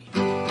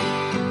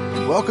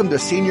Welcome to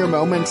Senior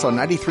Moments on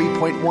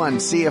 93.1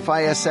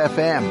 CFIS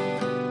FM.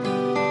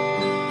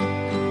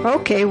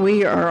 Okay,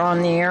 we are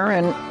on the air,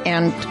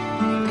 and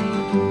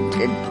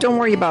don't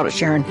worry about it,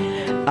 Sharon.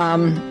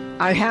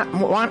 I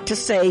want to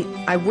say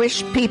I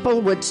wish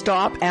people would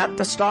stop at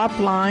the stop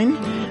line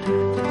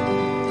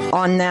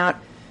on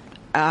that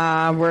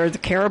where the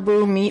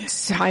Caribou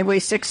meets Highway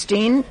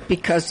 16,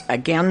 because,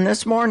 again,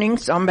 this morning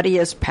somebody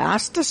has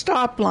passed the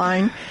stop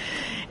line,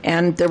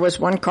 and there was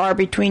one car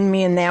between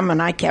me and them,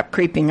 and I kept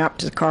creeping up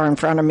to the car in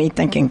front of me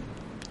thinking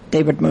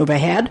they would move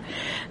ahead.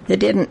 They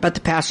didn't, but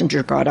the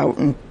passenger got out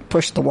and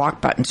pushed the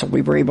walk button, so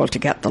we were able to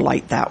get the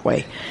light that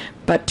way.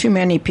 But too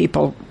many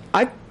people,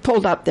 I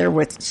pulled up there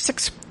with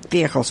 6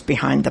 vehicles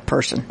behind the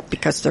person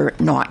because they're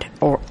not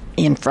or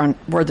in front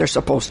where they're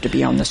supposed to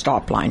be on the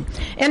stop line.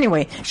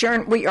 Anyway,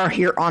 Sharon, we are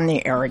here on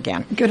the air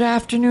again. Good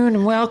afternoon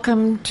and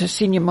welcome to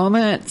Senior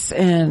Moments.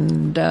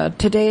 And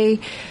today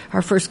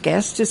our first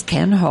guest is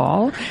Ken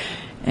Hall.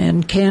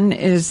 And Ken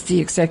is the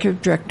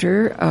executive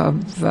director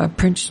of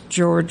Prince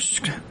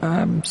George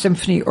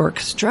Symphony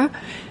Orchestra.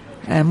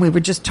 And we were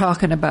just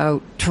talking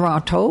about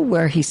Toronto,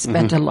 where he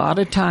spent a lot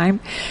of time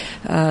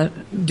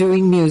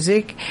doing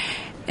music.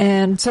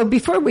 And so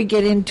before we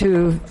get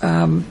into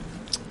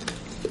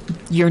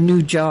your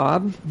new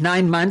job,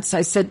 9 months,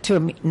 I said to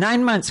him,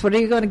 9 months, what are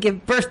you going to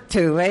give birth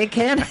to, eh,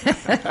 Ken?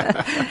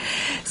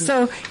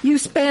 So you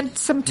spent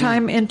some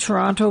time in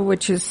Toronto,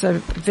 which is a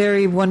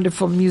very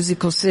wonderful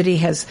musical city,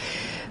 has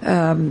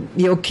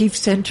the O'Keefe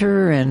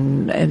Centre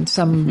and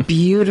some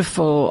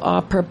beautiful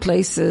opera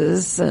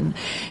places. And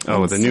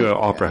the new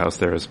opera house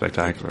there is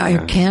spectacular. I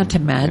can't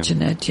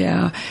imagine it,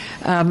 yeah.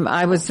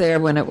 I was there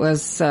when it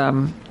was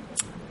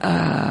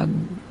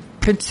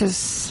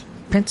Princess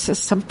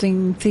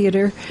something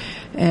theater,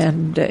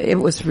 and it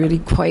was really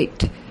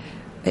quite,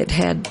 it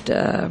had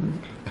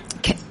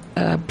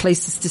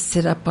places to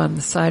sit up on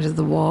the side of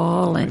the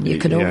wall, and you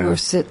could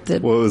oversit the...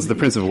 Well, it was the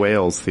Prince of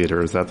Wales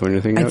Theater. Is that the one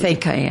you're thinking of? I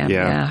think I am,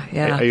 yeah.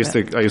 I used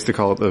to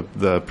call it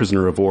the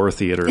Prisoner of War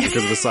Theater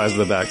because of the size of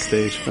the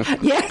backstage.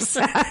 Yes,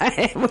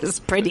 it was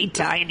pretty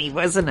tiny,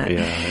 wasn't it?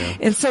 Yeah.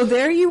 And so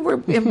there you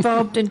were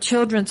involved in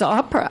children's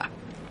opera.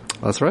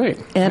 That's right.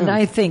 And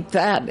I think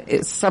that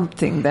is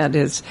something that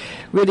is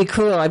really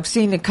cool. I've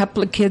seen a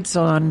couple of kids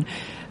on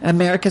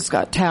America's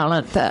Got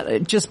Talent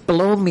that just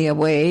blow me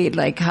away.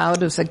 Like, how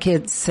does a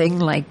kid sing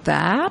like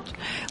that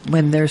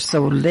when they're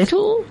so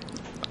little?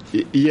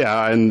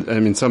 Yeah, and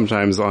I mean,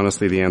 sometimes,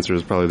 honestly, the answer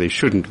is probably they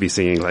shouldn't be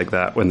singing like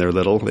that when they're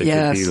little. They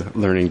should be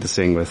learning to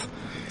sing with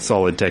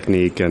solid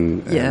technique.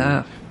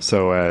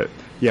 So,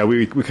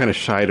 we kind of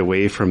shied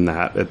away from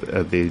that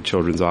at the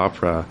Children's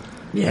Opera.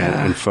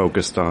 Yeah. And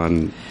focused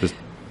on just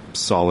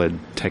solid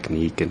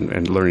technique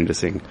and learning to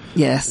sing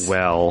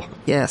well.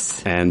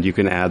 Yes. And you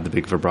can add the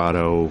big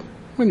vibrato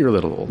when you're a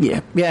little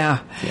older. Yeah.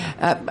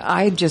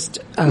 I just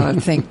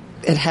think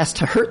it has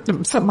to hurt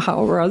them somehow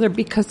or other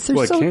because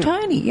they're so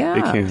tiny. Yeah.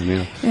 It can,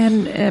 yeah.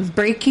 And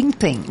breaking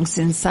things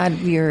inside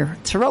of your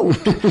throat.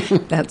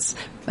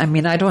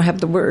 I don't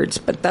have the words,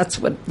 but that's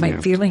what my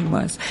feeling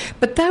was.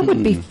 But that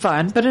would be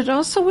fun, but it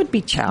also would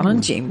be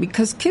challenging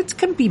because kids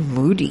can be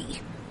moody.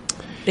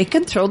 They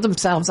can throw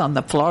themselves on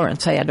the floor and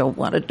say, I don't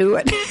want to do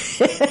it.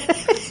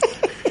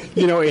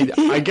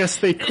 I guess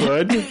they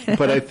could,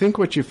 but I think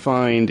what you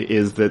find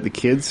is that the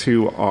kids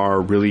who are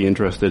really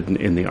interested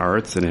in the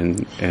arts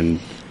and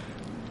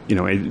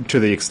to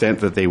the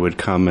extent that they would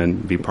come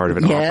and be part of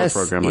an opera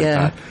program like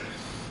that,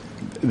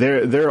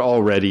 they're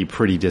already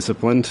pretty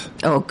disciplined.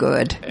 Oh,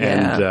 good.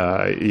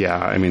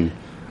 And,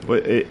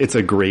 it's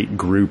a great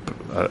group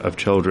of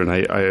children.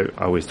 I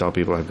always tell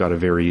people I've got a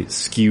very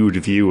skewed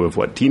view of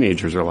what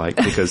teenagers are like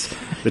because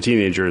the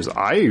teenagers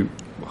I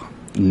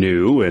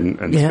knew and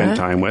spent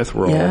time with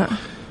were all,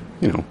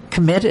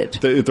 committed.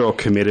 They're all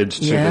committed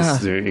to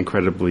this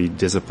incredibly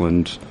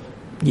disciplined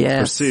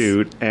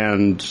pursuit,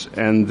 and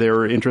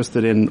they're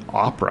interested in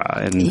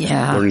opera and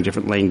learning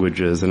different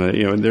languages,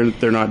 and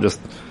they're not just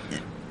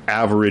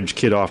average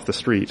kid off the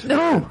street.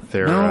 No,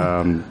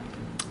 they're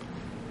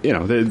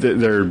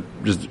they're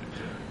just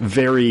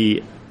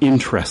very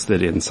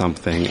interested in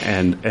something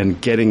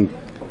and getting,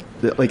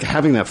 like,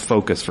 having that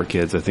focus for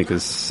kids, I think,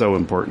 is so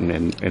important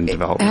in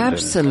development.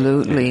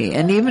 Absolutely.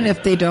 And even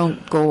if they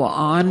don't go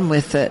on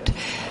with it,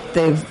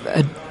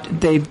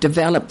 they've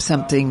developed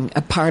something,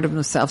 a part of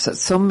themselves that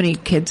so many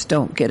kids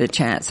don't get a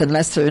chance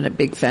unless they're in a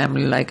big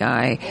family like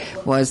I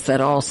was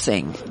that all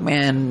sing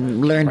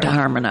and learn to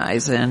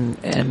harmonize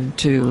and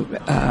to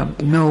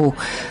know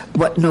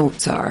what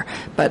notes are.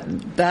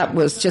 But that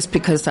was just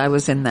because I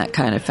was in that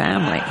kind of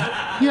family.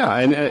 Yeah,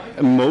 and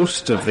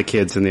most of the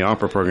kids in the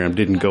opera program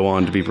didn't go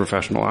on to be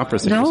professional opera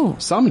singers. No.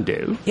 Some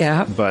do.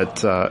 Yeah.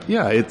 But,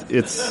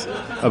 it's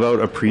about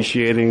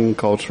appreciating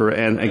culture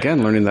and,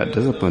 again, learning that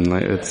discipline.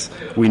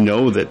 We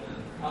know that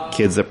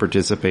kids that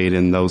participate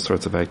in those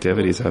sorts of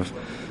activities have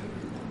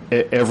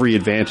every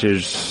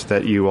advantage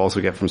that you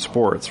also get from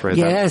sports, right?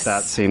 Yes.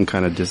 That same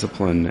kind of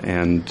discipline,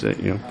 and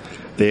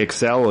they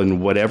excel in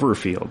whatever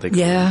field they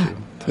go into.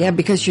 Yeah,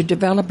 because you're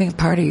developing a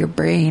part of your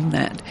brain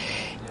that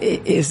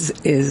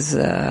is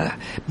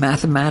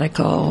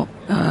mathematical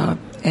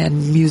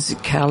and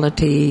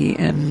musicality,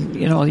 and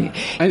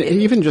and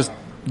even just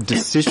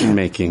decision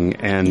making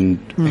and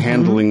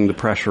handling the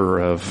pressure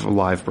of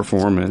live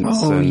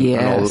performance and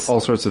all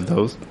sorts of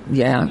those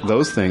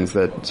things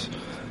that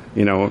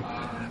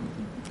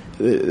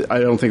I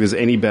don't think there's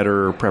any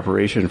better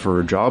preparation for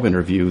a job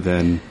interview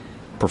than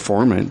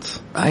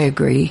performance. I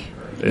agree.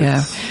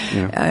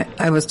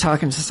 I was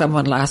talking to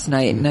someone last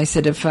night, and I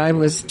said if I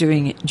was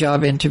doing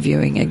job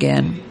interviewing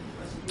again,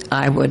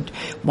 I would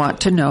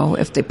want to know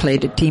if they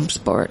played a team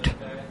sport.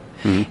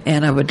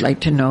 And I would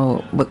like to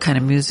know what kind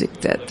of music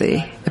that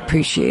they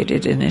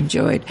appreciated and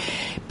enjoyed,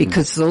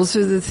 because those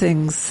are the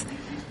things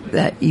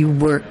that you've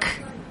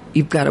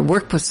got to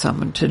work with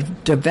someone to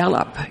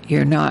develop.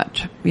 You're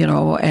not,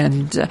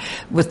 and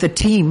with the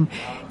team,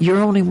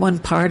 you're only one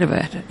part of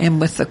it. And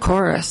with the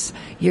chorus,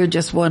 you're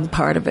just one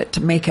part of it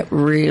to make it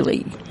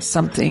really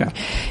something. Yeah.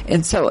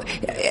 And so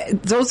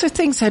those are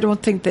things I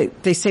don't think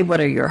that they say, what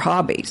are your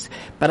hobbies?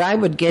 But I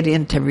would get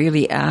into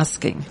really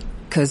asking,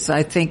 because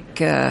I think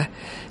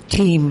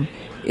team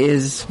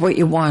is what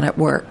you want at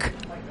work.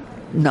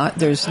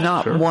 There's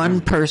not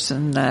one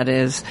person that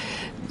is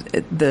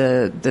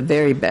the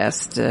very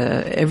best.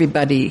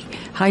 Everybody,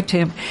 hi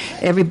Tim,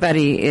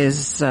 everybody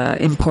is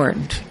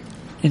important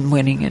in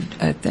winning it,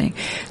 I think.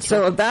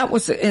 So that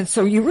was, and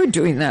so you were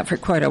doing that for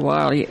quite a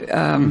while.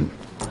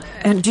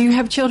 And do you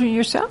have children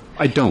yourself?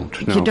 I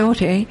don't. No. You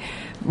don't, eh?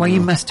 Well,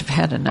 you must have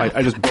had enough.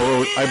 I just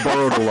borrowed. I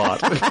borrowed a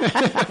lot.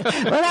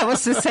 Well, that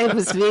was the same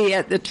as me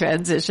at the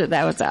transition.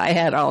 I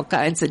had all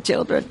kinds of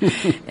children,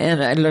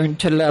 and I learned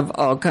to love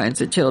all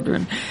kinds of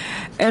children.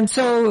 And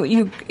so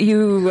you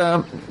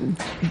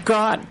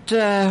got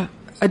a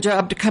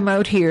job to come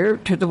out here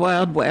to the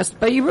Wild West,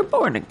 but you were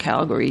born in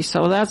Calgary,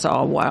 so that's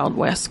all Wild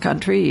West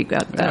country. You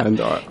got that, and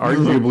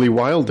arguably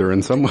wilder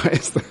in some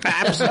ways.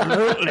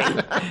 Absolutely.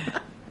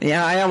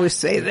 Yeah, I always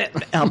say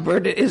that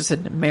Alberta is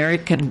an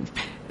American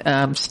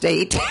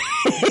state.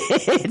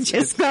 It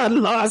just got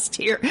lost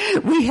here.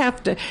 We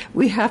have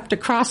to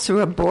cross through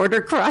a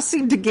border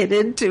crossing to get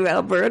into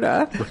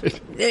Alberta,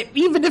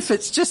 even if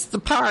it's just the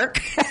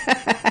park.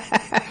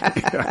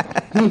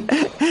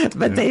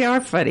 But they are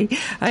funny.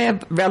 I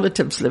have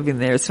relatives living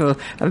there, so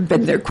I've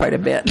been there quite a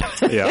bit.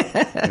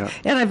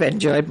 And I've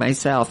enjoyed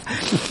myself.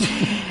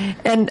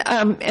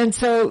 And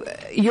so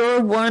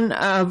you're one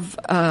of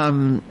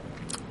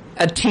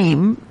a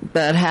team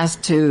that has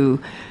to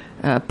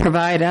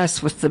provide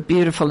us with the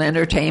beautiful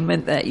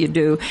entertainment that you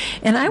do.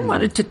 And I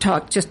wanted to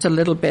talk just a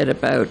little bit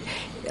about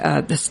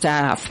the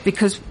staff,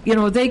 because,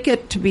 they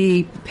get to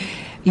be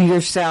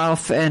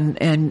yourself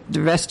and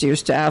the rest of your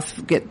staff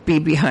be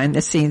behind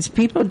the scenes.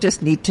 People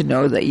just need to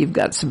know that you've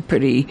got some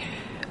pretty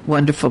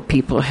wonderful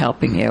people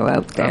helping you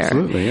out there.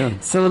 Absolutely, yeah.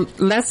 So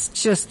let's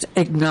just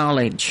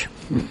acknowledge.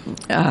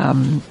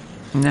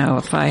 Now,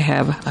 if I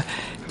have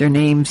their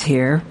names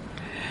here,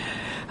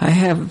 I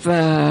have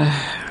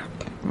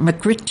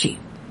McRitchie,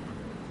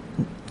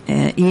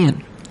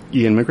 Ian.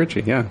 Ian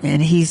McRitchie, yeah.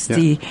 And he's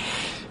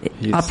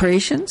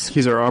operations?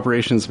 He's our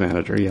operations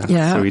manager, yeah.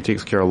 Yeah. So he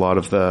takes care of a lot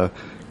of the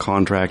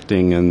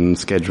contracting and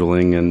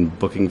scheduling and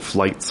booking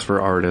flights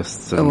for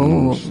artists and,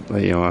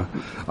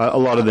 a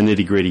lot of the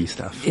nitty-gritty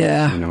stuff.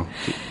 Yeah.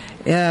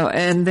 Yeah,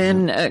 and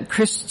then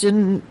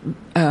Christian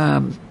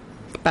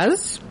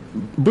Buzz?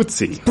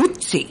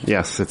 Buzzi.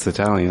 Yes, it's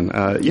Italian.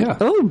 Yeah.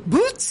 Oh,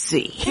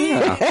 Buzzi.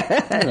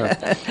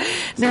 Yeah.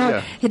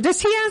 Now,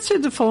 does he answer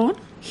the phone?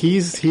 He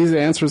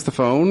answers the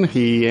phone.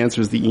 He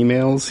answers the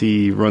emails.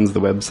 He runs the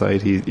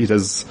website. He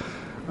does.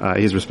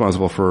 He's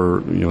responsible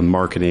for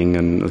marketing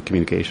and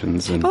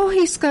communications. And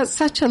he's got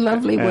such a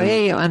lovely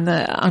way on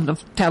the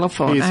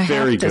telephone. He's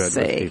very good.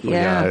 Say,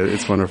 yeah,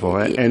 it's wonderful.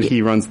 And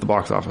he runs the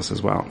box office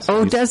as well.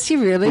 So does he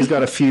really? He's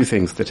got a few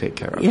things to take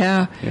care of.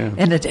 Yeah.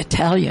 And it's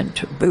Italian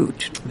to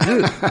boot.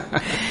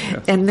 Yeah.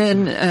 And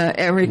then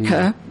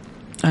Erica.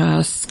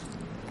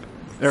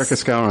 Erica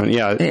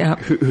Scouron,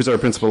 who's our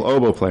principal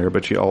oboe player,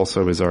 but she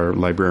also is our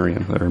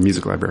librarian, our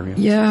music librarian.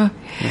 Yeah.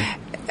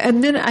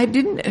 And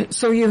then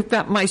so you've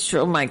got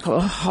Maestro Michael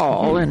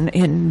Hall,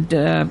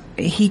 and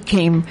he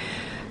came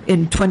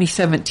in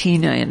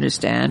 2017, I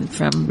understand,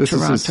 from Toronto, is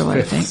his fifth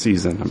I think.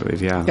 Season, I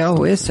believe, yeah.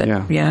 Oh, is it?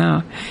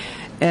 Yeah.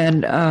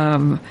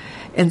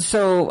 And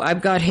so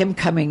I've got him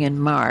coming in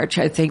March.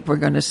 I think we're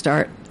going to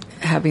start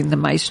having the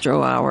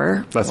Maestro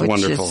Hour. That's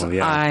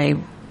wonderful, I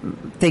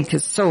think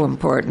is so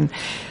important.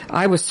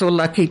 I was so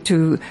lucky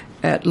to,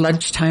 at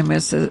lunchtime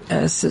as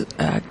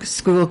a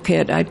school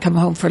kid, I'd come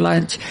home for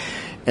lunch,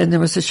 and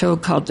there was a show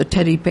called The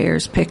Teddy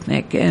Bears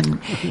Picnic,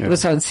 and it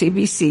was on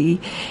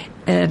CBC,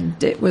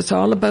 and it was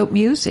all about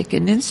music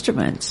and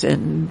instruments,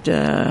 and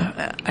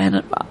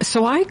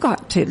so I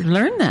got to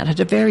learn that at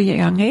a very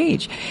young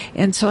age.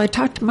 And so I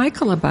talked to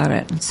Michael about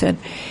it and said,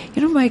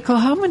 Michael,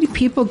 how many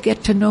people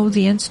get to know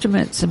the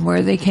instruments and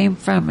where they came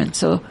from? And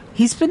so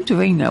he's been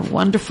doing a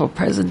wonderful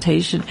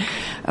presentation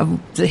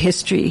of the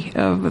history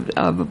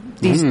of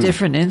these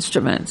different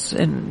instruments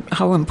and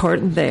how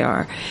important they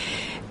are.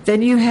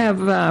 Then you have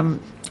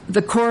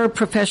the core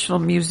professional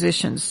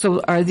musicians. So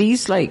are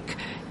these like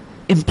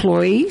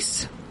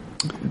employees?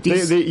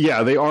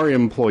 They are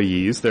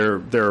employees.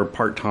 They're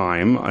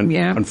part-time.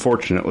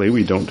 Unfortunately,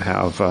 we don't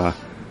have a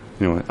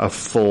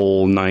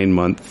full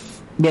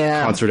 9-month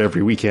concert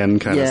every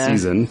weekend kind of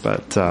season.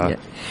 But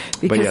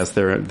yes,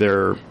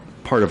 they're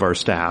part of our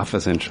staff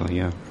essentially.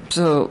 Yeah.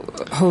 So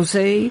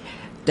Jose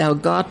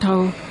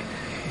Delgado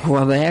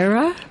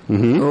Guevara.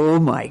 Mm-hmm. Oh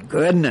my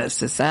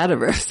goodness, is that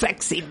a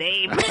sexy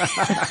name?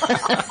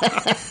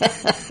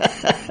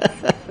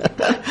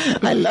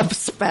 I love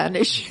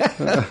Spanish.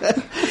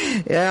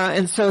 Yeah,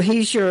 and so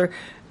he's your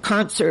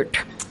concert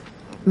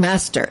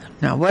master.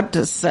 Now, what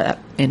does that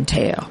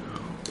entail?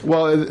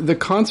 Well, the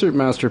concert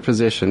master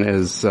position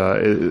is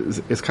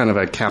kind of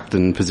a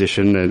captain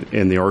position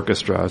in the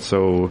orchestra.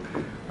 So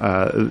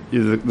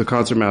the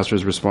concert master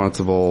is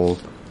responsible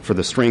for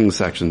the string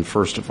section,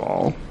 first of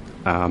all.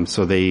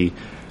 So they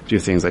do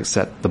things like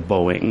set the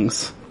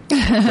bowings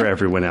for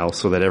everyone else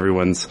so that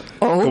everyone's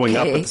going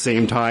up at the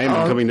same time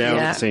and coming down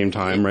at the same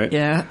time, right?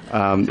 Yeah.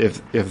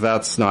 If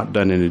that's not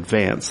done in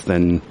advance,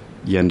 then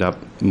you end up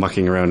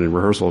mucking around in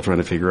rehearsal trying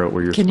to figure out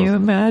where you're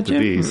supposed to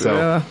be.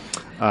 So,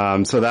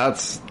 so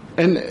that's,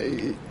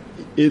 and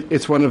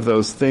it's one of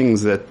those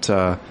things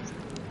that,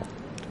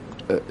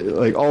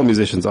 like all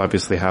musicians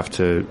obviously have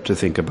to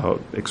think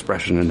about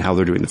expression and how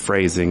they're doing the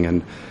phrasing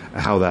and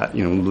how that,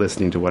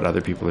 listening to what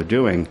other people are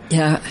doing.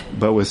 Yeah.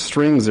 But with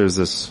strings, there's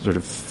this sort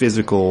of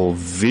physical,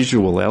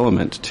 visual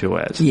element to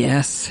it.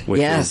 Yes.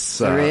 Which is,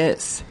 there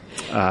is.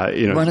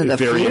 One of the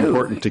very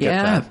important to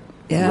get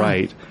that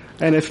right.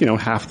 And if,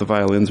 half the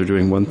violins are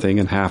doing one thing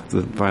and half the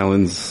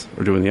violins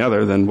are doing the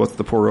other, then what's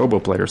the poor oboe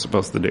player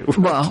supposed to do?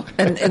 Well,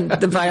 and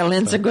the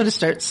violins are going to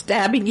start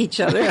stabbing each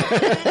other.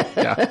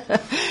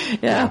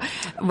 Yeah.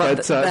 Well,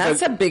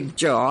 that's a big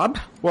job.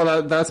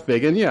 Well, that's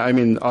big. And I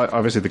mean,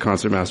 obviously the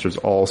concertmaster is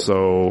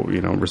also,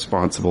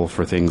 responsible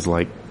for things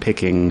like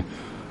picking,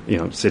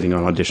 sitting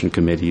on audition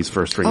committees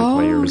for string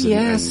players.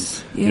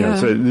 Yes. And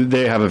so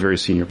they have a very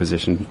senior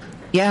position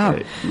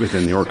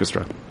within the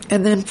orchestra.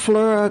 And then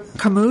Flora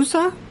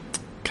Camusa?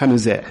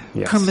 Canuzet,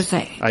 yes.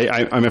 Canuzet.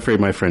 I'm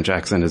afraid my French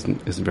accent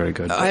isn't very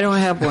good. I don't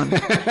have one.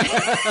 But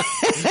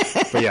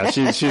yeah,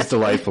 she's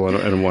delightful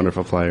and a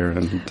wonderful player.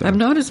 And I'm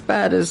not as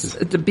bad as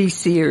the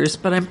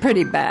BCers, but I'm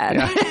pretty bad.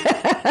 Yeah.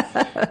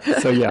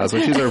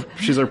 So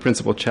she's our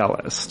principal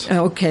cellist.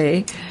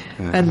 Okay,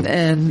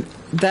 and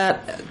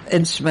that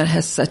instrument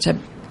has such a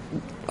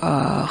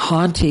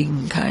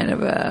haunting kind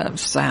of a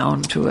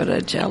sound to it.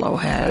 A cello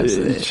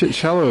has.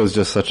 Cello is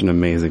just such an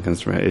amazing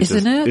instrument.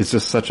 Isn't it? It's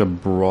just such a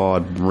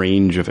broad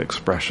range of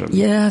expression.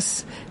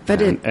 Yes,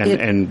 but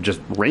and just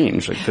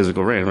range, like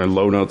physical range, right?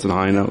 Low notes and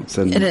high notes,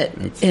 and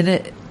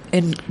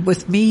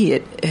with me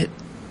it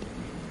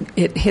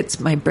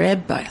hits my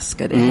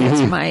breadbasket. It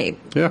hits my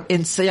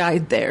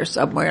inside there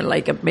somewhere,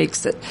 like it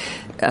makes it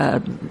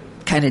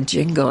kind of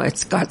jingle.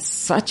 It's got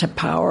such a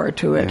power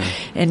to it,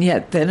 and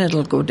yet then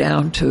it'll go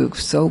down to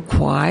so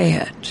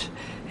quiet.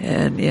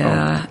 And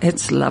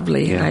it's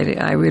lovely. Yeah.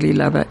 I really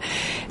love it.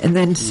 And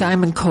then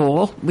Simon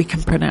Cole, we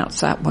can pronounce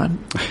that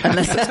one,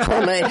 unless it's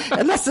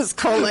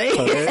Cole.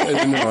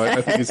 No,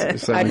 I think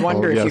it's Simon I'd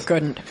wonder Cole, if you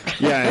couldn't.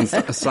 Yeah, and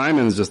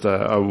Simon's just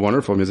a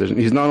wonderful musician.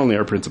 He's not only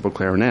our principal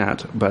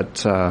clarinet,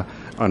 but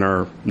on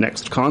our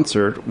next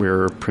concert,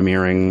 we're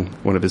premiering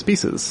one of his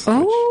pieces.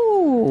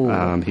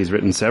 He's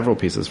written several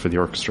pieces for the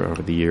orchestra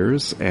over the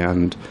years,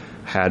 and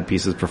had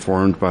pieces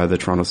performed by the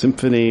Toronto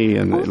Symphony,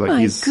 and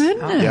goodness!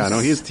 Yeah, no,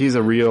 he's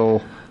the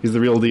real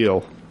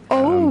deal.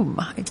 Oh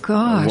my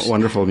gosh!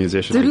 Wonderful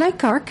musician. They're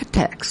like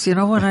architects, when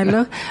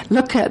I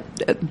look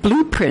at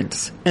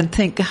blueprints and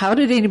think, how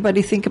did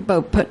anybody think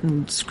about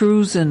putting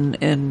screws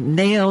and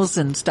nails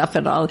and stuff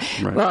and all?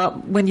 Right. Well,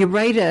 when you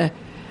write a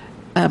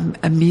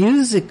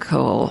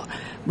musical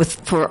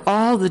for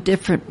all the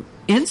different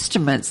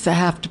instruments that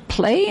have to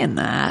play in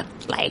that,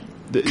 like.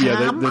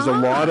 There's a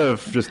lot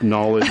of just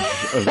knowledge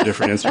of the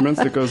different instruments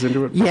that goes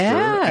into it, for sure,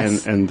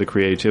 and the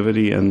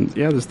creativity, and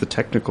there's the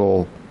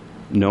technical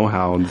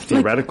know-how and the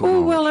theoretical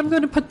knowledge. Well, I'm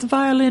going to put the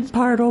violin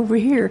part over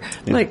here.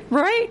 Yeah.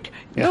 Right?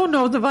 Yeah.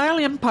 No, the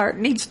violin part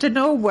needs to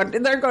know what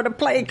they're going to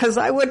play, because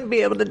I wouldn't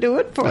be able to do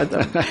it for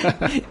them.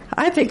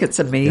 I think it's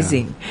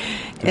amazing.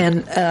 Yeah.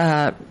 And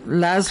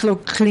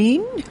Laszlo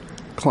Klein?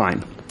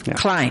 Yeah.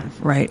 Klein,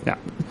 right. Yeah.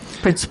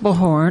 Principal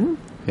horn.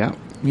 Yeah.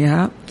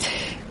 Yeah.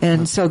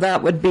 And so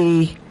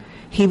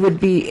he would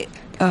be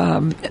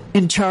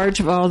in charge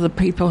of all the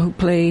people who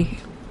play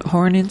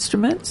horn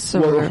instruments?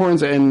 Well, the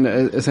horns and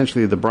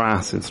essentially the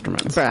brass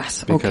instruments.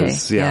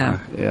 Because,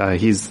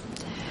 he's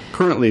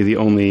currently the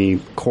only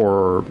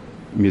core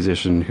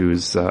musician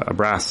who's a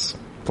brass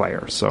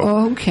player.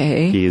 So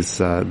he's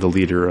the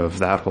leader of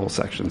that whole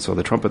section. So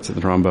the trumpets and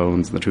the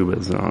trombones and the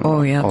tubas and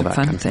all the that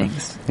fun kind of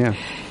things. Stuff. Yeah.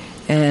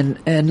 And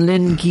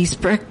Lynn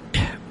Giesbrecht.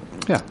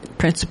 Yeah.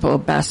 Principal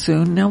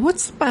bassoon. Now,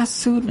 what's the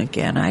bassoon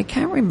again? I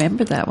can't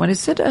remember that one.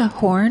 Is it a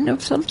horn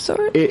of some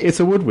sort? It's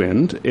a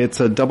woodwind.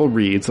 It's a double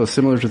reed, so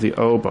similar to the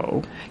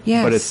oboe.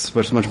 Yes. But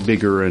it's much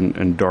bigger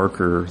and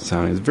darker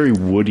sounding. It's very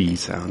woody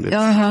sound.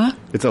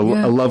 it's a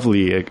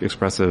lovely,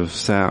 expressive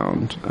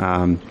sound.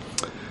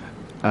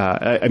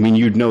 I mean,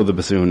 you'd know the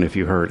bassoon if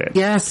you heard it.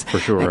 Yes, for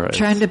sure. I'm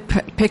trying to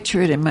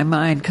picture it in my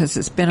mind because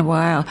it's been a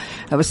while.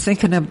 I was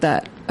thinking of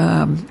that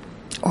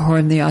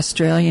horn the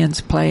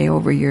Australians play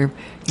over your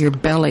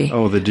belly.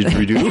 Oh, the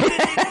didgeridoo.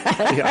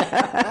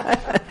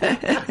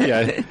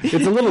 yeah,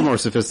 it's a little more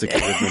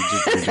sophisticated than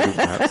didgeridoo,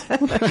 perhaps.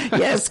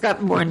 Yeah, it's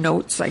got more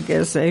notes, I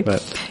guess.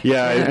 But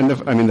and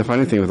the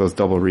funny thing with those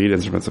double reed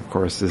instruments, of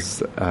course,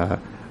 is you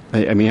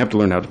have to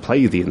learn how to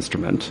play the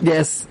instrument.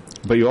 Yes.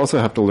 But you also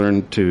have to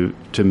learn to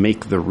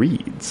make the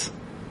reeds.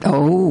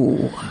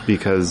 Oh.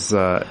 Because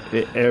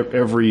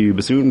every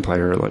bassoon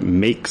player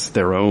makes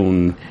their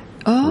own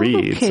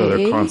reeds. Okay. So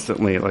they're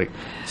constantly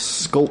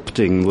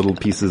sculpting little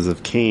pieces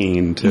of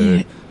cane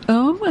to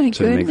Oh my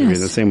to make the reed. goodness.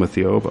 The same with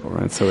the oboe,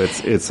 right? So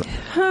it's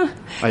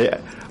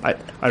I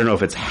don't know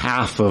if it's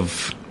half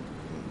of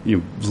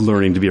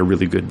learning to be a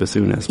really good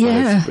bassoonist,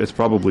 but it's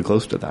probably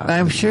close to that.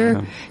 I'm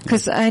sure,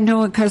 because I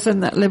know a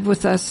cousin that lived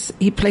with us.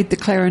 He played the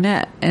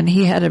clarinet, and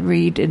he had a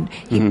reed, and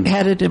he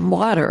had it in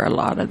water a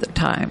lot of the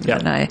time.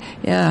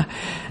 Yeah.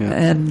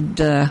 And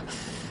and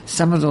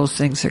some of those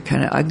things are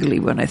kind of ugly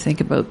when I think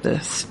about the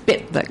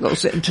spit that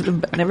goes into them.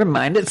 But never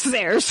mind, it's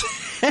theirs.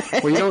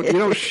 Well, you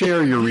don't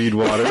share your reed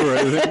water,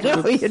 right?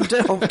 No, you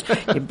don't.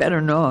 You better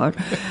not.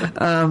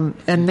 And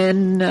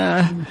then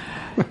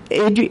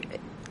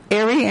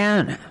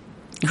Ariana,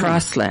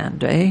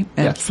 Crossland, eh?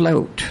 And Yes.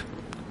 Float.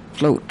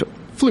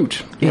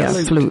 Flute. Yeah,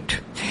 Yes. flute.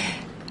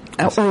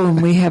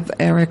 And we have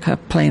Erica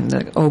playing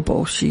the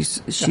oboe.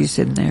 She's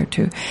in there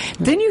too.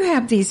 Then you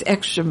have these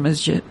extra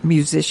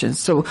musicians.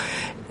 So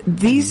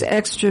these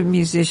extra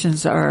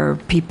musicians are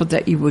people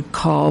that you would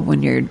call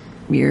when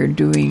you're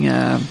doing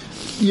a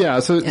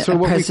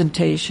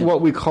presentation. What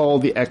we call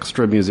the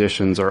extra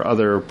musicians are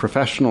other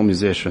professional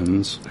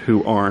musicians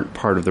who aren't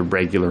part of the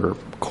regular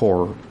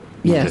core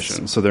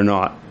musicians. So they're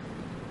not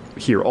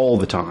here all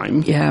the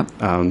time. Yeah.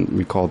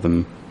 We call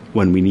them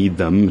when we need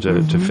them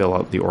to fill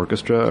out the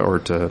orchestra or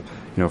to,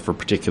 for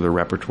particular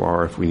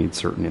repertoire if we need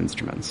certain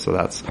instruments. So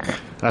that's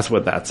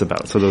what that's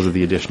about. So those are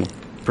the additional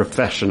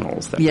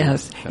professionals that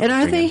And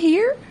are they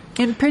here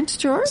in Prince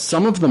George?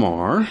 Some of them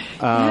are.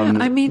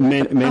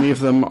 Many of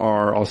them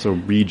are also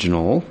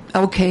regional.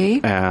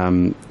 Okay.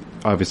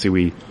 Obviously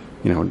we,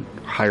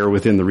 hire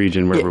within the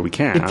region wherever we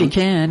can. If you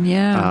can,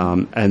 yeah.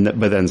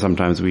 But then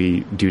sometimes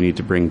we do need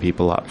to bring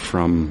people up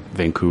from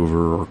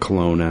Vancouver or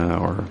Kelowna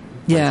or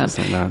places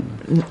like that.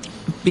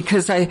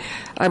 Because I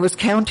was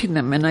counting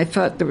them and I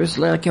thought there was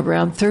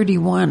around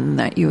 31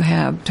 that you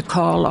have to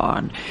call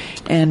on,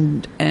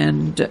 and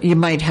you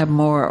might have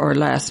more or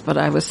less. But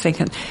I was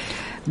thinking.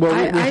 Well,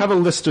 we have a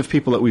list of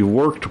people that we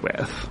worked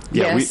with.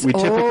 Yeah, yes. we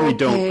typically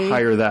don't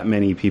hire that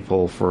many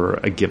people for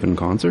a given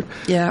concert.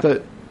 Yeah.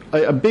 But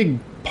a big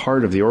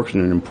part of the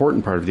orchestra, an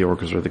important part of the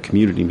orchestra, are the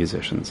community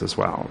musicians as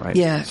well, right?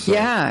 Yeah, So,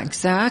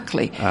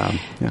 exactly.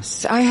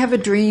 So I have a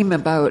dream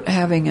about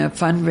having a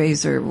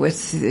fundraiser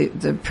with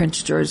the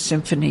Prince George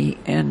Symphony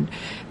and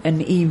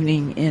an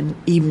evening in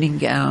evening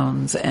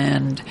gowns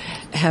and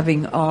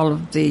having all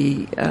of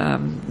the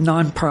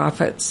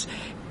nonprofits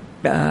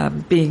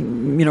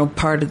being,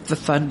 part of the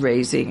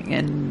fundraising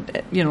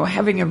and,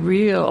 having a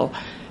real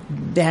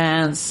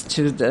dance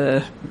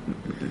to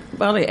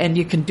and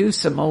you can do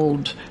some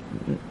old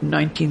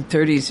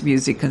 1930s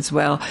music as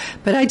well.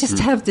 But I just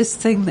have this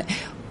thing that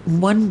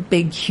one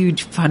big,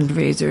 huge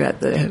fundraiser at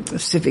the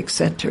Civic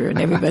Center and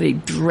everybody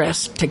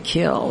dressed to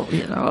kill,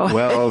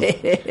 Well,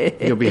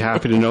 you'll be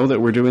happy to know that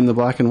we're doing the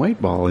Black and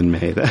White Ball in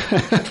May.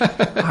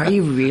 Are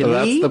you really?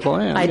 Well, that's the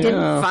plan. I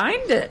didn't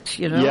find it,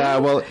 Yeah,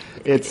 well,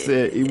 it's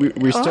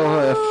we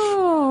still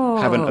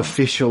haven't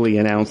officially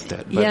announced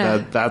it,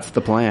 but that's the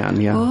plan.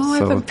 Yeah. Oh,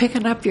 I've been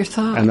picking up your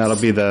thoughts. And that'll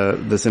be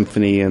the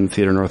Symphony and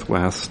Theatre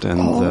Northwest and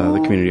the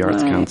Community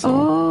Arts Council.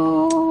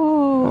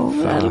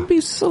 Oh, that'll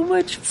be so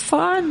much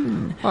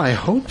fun. I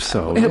hope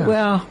so. Yeah.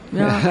 Well,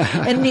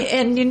 yeah.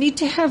 and you need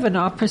to have an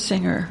opera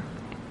singer.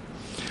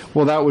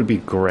 Well, that would be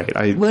great.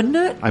 Wouldn't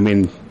it? I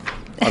mean,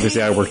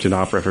 obviously, I worked in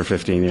opera for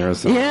 15 years.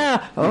 So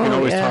yeah. You can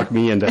always talk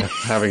me into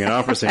having an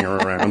opera singer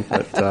around,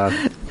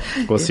 but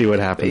we'll see what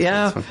happens.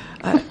 Yeah.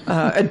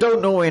 I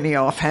don't know any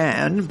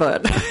offhand,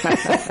 but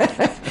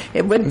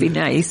it would be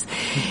nice.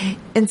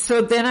 And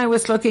so then I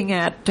was looking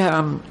at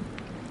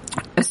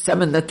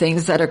some of the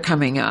things that are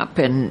coming up,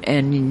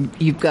 and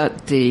you've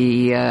got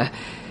the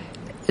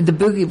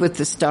Boogie with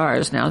the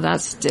Stars. Now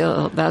that's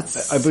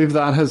I believe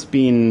that has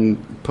been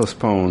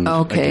postponed.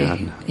 Okay,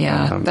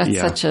 again. That's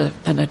such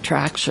an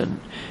attraction.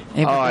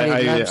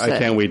 Everybody loves I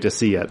can't wait to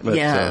see it. But,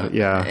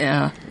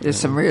 yeah. There's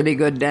some really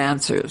good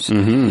dancers.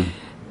 Mm-hmm.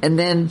 And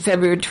then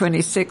February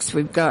 26th,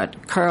 we've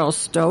got Carl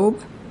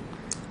Stobe.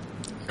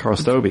 Carl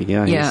Stobie,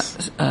 yeah.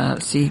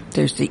 See,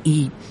 there's the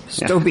E.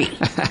 Stobie.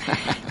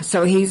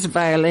 So he's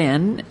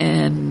violin,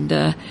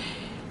 and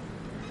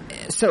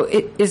so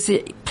is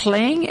it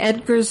playing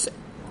Edgar's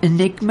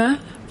Enigma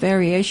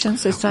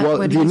Variations. Is that Well,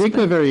 what the it is?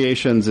 Enigma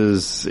Variations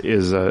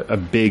is a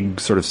big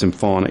sort of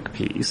symphonic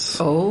piece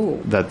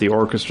that the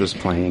orchestra's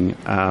playing.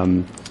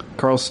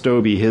 Carl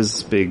Stobbe,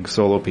 his big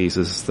solo piece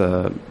is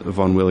the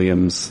Vaughan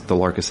Williams' The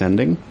Lark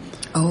Ascending,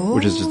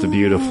 which is just a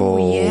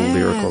beautiful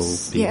lyrical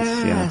piece.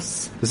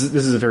 Yes. Yeah. This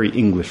is a very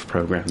English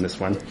program, this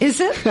one. Is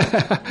it?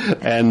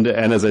 And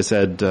as I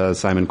said,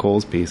 Simon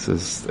Cole's piece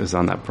is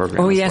on that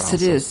program. Oh, as yes, well,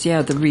 it is.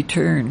 Yeah, The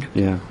Return.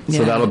 Yeah.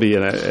 So that'll be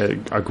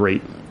a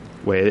great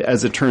way.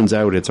 As it turns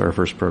out, it's our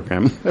first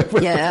program with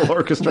the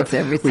orchestra. With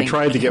everything. We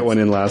tried to get one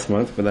in last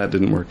month, but that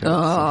didn't work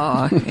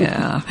out. Oh,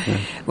 yeah.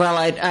 Well,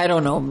 I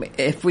don't know.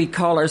 If we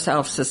call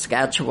ourselves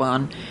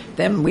Saskatchewan,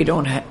 then we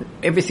don't have,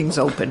 everything's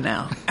open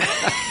now.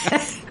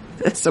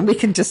 So we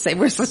can just say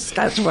we're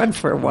Saskatchewan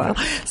for a while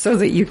so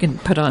that you can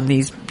put on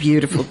these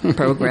beautiful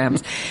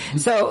programs.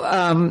 So,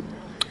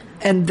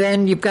 and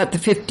then you've got the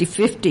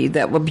 50-50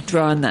 that will be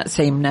drawn that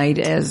same night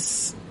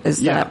as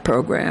that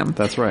program.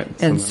 That's right.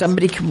 And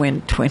somebody can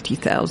win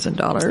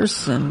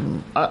 $20,000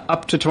 and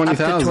up to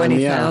 20,000.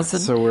 Yeah.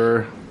 So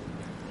we're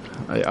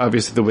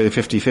obviously the way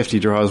the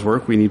 50-50 draws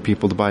work. We need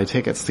people to buy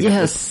tickets to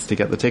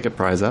get the ticket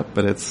prize up,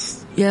 but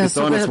it's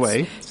on its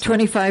way.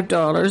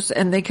 $25,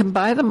 and they can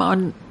buy them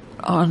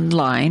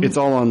online. It's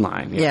all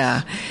online.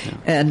 Yes.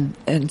 Yeah.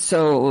 And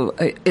so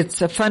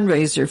it's a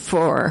fundraiser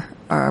for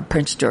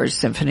Prince George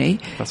Symphony,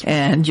 That's right.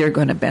 and you're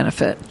going to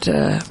benefit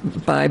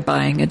by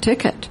buying a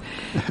ticket.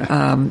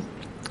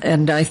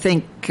 And I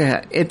think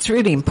it's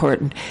really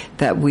important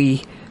that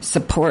we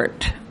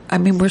support. I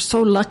mean, we're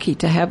so lucky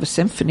to have a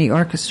symphony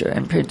orchestra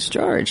in Prince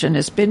George, and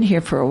it's been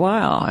here for a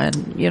while.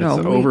 And it's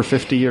over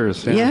 50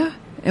 years. Yeah.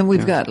 And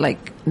we've got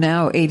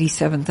now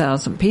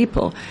 87,000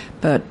 people,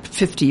 but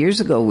 50 years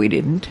ago we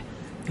didn't.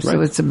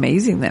 So it's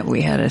amazing that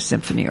we had a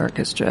symphony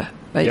orchestra.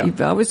 But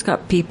you've always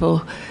got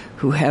people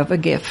who have a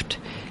gift,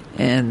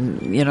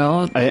 and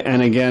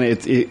and again,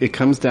 it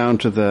comes down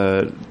to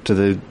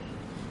the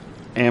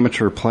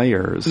amateur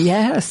players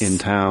in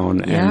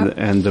town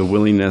and the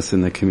willingness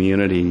in the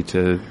community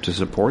to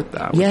support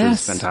that, which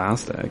is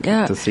fantastic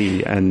to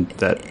see, and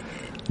that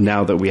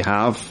now that we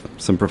have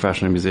some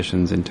professional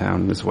musicians in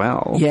town as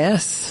well.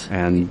 Yes.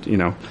 And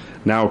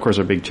now, of course,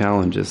 our big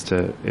challenge is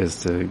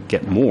to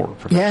get more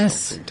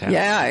professionals in town.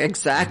 Yeah,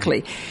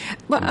 exactly.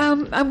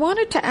 Well, I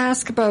wanted to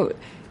ask about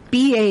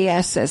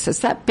BASS. Is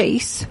that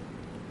bass?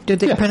 Did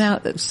they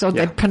pronounce? So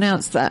they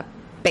pronounce that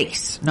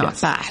bass,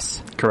 not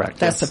bass. Correct.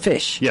 That's a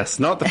fish. Yes,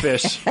 not the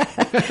fish.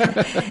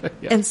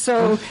 And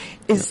so,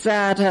 is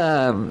that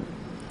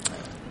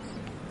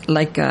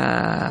like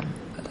a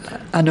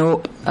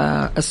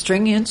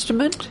string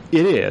instrument?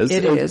 It is.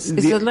 It is.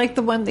 Is it like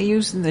the one they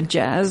use in the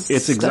jazz?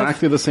 It's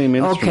exactly the same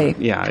instrument.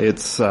 Okay. Yeah,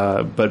 it's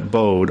but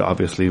bowed,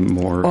 obviously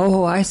more.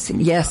 Oh, I see.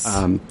 Yes.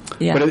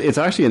 But it's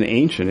actually an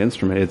ancient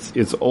instrument.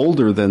 It's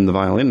older than the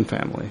violin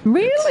family.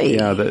 Really?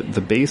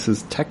 The bass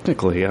is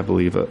technically, I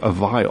believe, a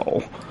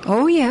viol.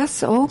 Oh,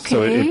 yes. Okay.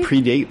 So it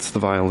predates the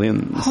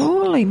violins.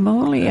 Holy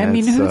moly! I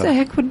mean, who the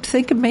heck would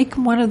think of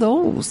making one of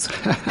those?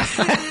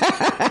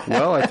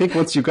 Well, I think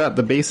once you've got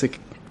the basic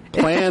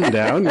plan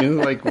down,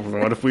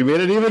 what if we made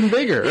it even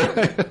bigger?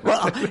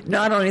 Well,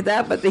 not only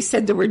that, but they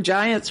said there were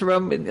giants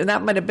around, and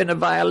that might have been a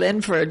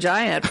violin for a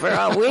giant, for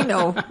all we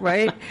know,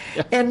 right?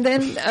 Yeah. And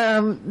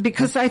then,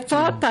 because I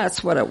thought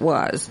that's what it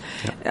was,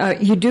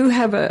 you do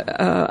have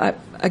a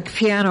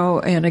piano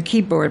and a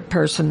keyboard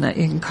person that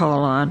you can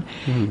call on,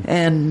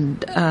 and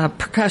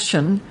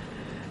percussion.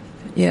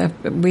 Yeah,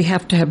 we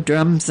have to have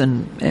drums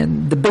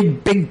and the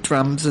big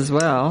drums as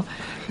well,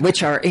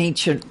 which are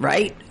ancient,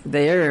 right?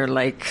 They're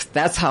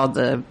that's how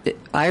the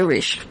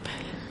Irish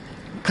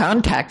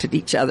contacted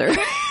each other.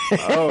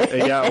 Oh,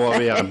 yeah,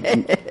 well, yeah.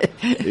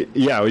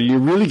 Yeah, you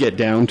really get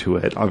down to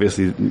it.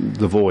 Obviously,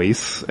 the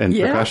voice and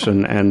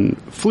percussion and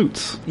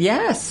flutes.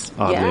 Yes.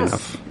 Oddly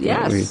enough.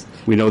 Yes.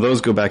 We know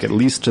those go back at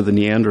least to the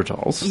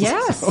Neanderthals.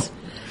 Yes. So.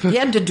 You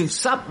had to do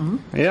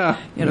something. Yeah.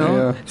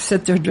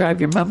 Sit there and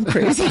drive your mom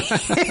crazy.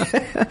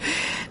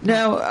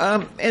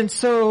 Now, and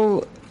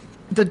so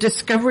the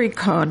Discovery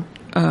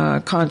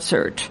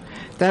concert,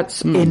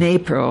 that's in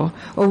April.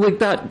 Oh, we've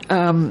got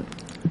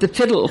the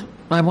fiddle.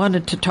 I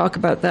wanted to talk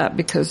about that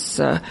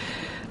because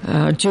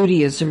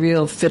Judy is a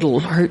real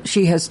fiddle.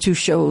 She has 2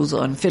 shows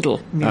on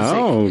fiddle music.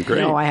 Oh, great.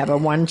 No, I have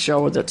one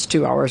show that's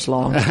 2 hours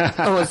long.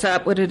 Oh, is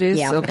that what it is?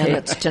 Yeah, okay. And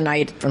it's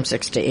tonight from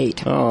 6 to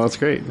 8. Oh, that's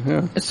great.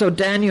 Yeah. So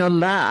Daniel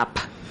Lapp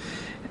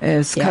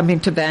is coming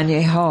to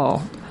Vanier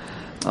Hall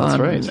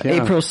on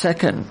April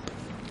 2nd.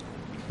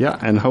 Yeah,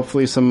 and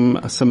hopefully some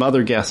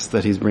other guests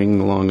that he's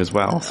bringing along as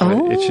well.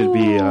 So it should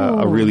be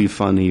a really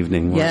fun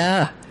evening.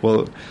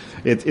 Well,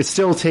 it's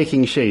still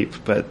taking shape,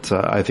 but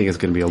I think it's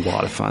going to be a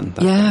lot of fun.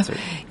 Concert.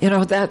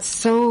 That's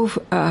so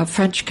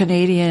French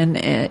Canadian.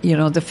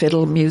 The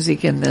fiddle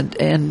music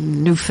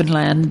and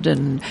Newfoundland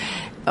and.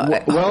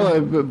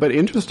 But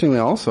interestingly,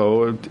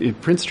 also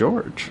Prince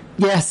George.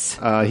 Yes,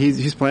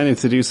 he's planning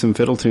to do some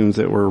fiddle tunes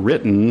that were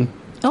written.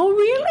 Oh,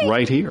 really?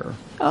 Right here.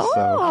 Oh,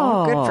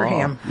 so, good for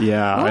him.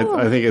 Yeah,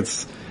 I think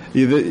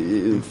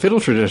The fiddle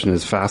tradition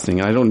is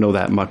fascinating. I don't know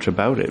that much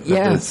about it.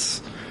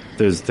 But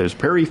there's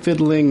prairie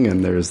fiddling,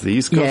 and there's the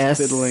East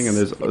Coast fiddling, and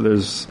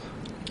there's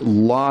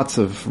lots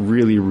of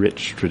really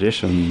rich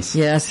traditions.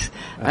 Yes,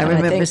 I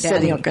remember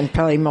Daniel can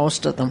play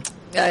most of them.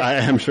 I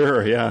am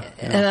sure, yeah.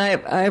 And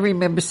I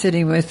remember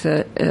sitting with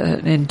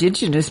an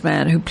Indigenous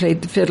man who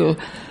played the fiddle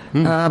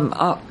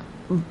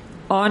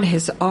on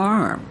his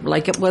arm,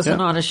 like it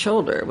wasn't on his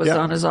shoulder, it was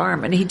on his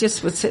arm, and he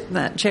just would sit in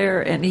that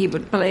chair and he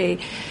would play,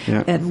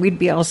 and we'd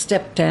be all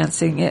step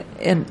dancing.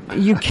 And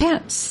you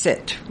can't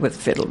sit with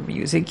fiddle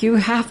music; you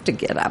have to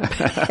get up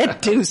and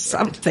do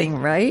something,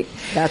 right?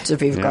 That's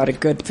if you've got a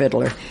good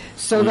fiddler.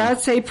 So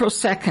that's April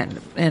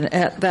 2nd, and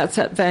that's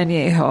at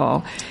Vanier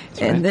Hall,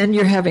 and then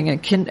you're having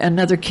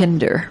another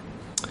Kinder.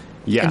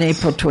 Yes. On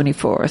April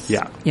 24th.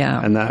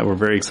 Yeah. And we're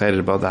very excited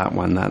about that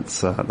one.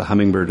 That's The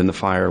Hummingbird in the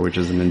Fire, which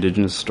is an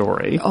Indigenous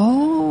story.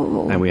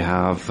 Oh. And we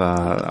have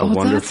a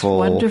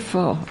wonderful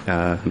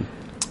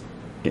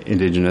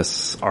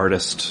Indigenous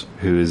artist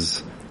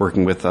who's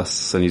working with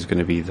us, and he's going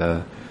to be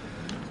the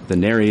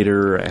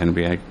narrator, and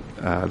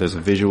there's a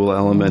visual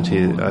element.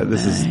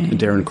 This is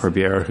Darren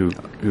Corbière, who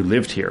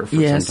lived here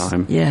for some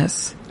time.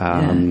 Yes.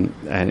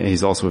 And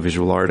he's also a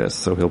visual artist,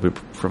 so he'll be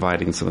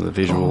providing some of the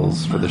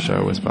visuals for the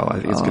show as well. I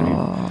think it's going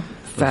to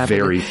be a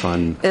very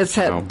fun It's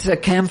show. at the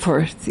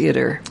Camphor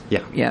Theatre.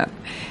 Yeah. Yeah.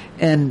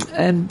 And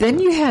then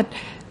you had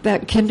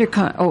that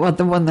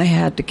the one they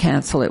had to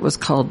cancel. It was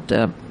called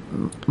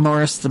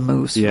Morris the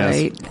Moose,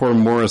 right? Poor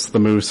Morris the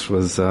Moose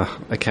was a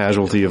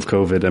casualty of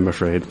COVID, I'm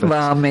afraid. But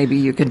well, maybe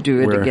you can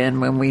do it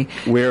again when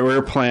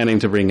we're planning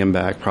to bring him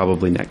back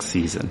probably next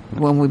season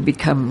when we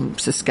become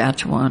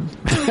Saskatchewan.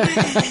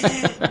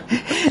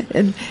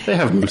 And they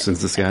have moose in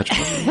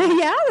Saskatchewan.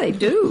 Yeah, they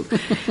do.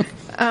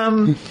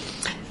 And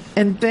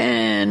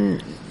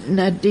then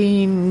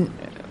Nadine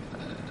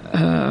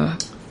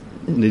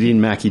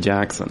Mackey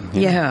Jackson.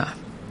 Yeah.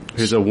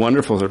 Who's a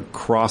wonderful sort of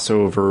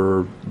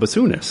crossover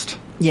bassoonist.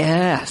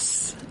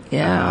 Yes.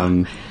 Yeah.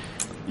 I'm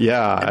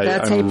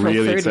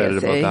really excited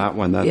about that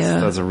one.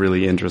 That's a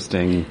really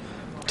interesting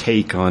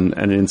take on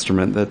an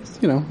instrument that,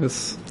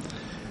 is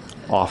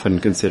often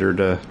considered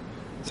a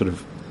sort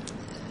of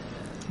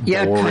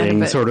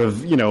boring, sort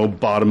of,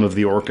 bottom of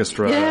the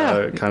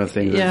orchestra kind of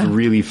thing. It's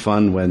really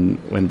fun when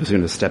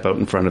bassoonists step out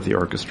in front of the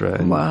orchestra.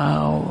 And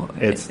wow.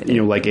 It's,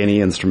 like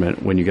any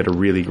instrument, when you get a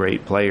really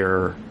great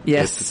player,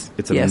 it's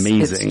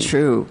amazing. It's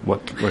true.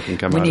 What can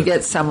come when out you of it.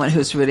 get someone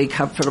who's really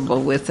comfortable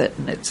with it,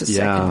 and it's a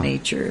second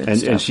nature.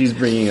 And she's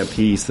bringing a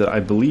piece that I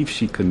believe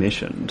she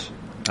commissioned.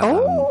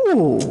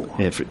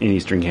 In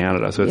Eastern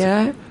Canada. So it's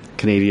a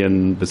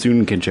Canadian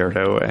bassoon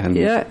concerto,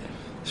 and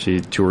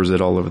she tours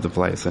it all over the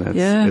place, and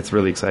it's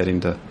really exciting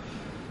to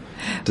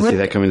see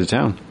that coming to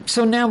town.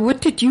 So now, what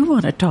did you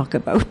want to talk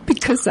about?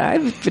 Because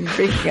I've been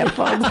bringing up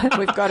all that.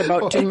 We've got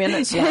about 2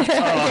 minutes left.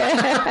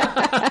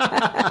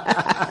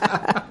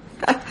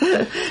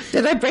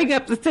 Did I bring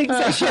up the things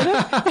I should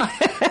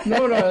have?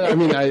 No. I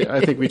mean,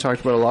 I think we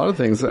talked about a lot of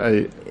things.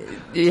 I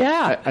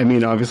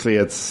mean, obviously,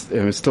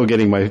 I'm still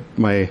getting my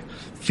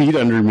feet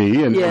under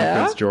me and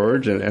Prince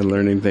George and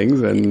learning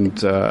things.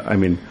 And I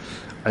mean,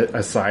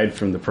 aside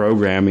from the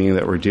programming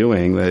that we're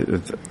doing,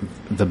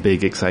 the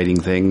big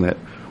exciting thing that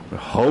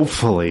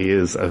hopefully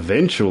is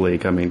eventually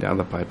coming down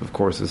the pipe, of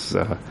course, is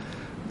a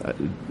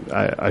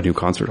new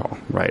concert hall,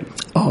 right?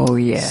 Oh,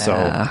 yeah. So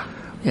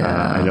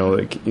I know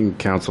that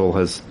Council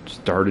has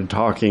started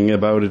talking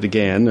about it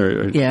again,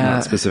 or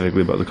not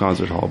specifically about the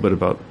concert hall, but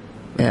about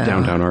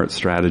downtown art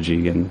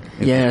strategy and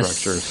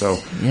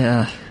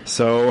infrastructure.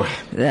 So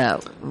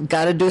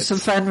got to do some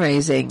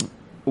fundraising.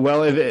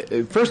 Well,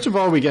 first of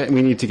all, we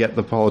need to get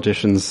the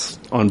politicians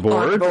on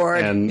board,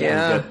 and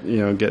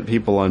get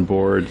people on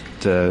board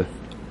to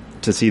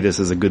see this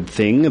as a good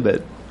thing.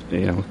 That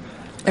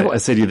a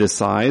city this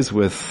size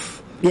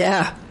with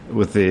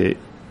the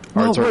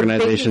arts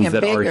organizations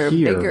that are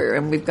here, bigger,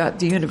 and we've got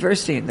the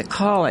university and the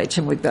college,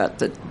 and we've got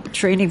the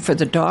training for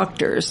the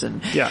doctors,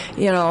 and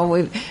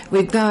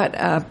we've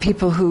got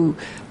people who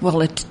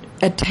will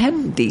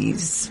attend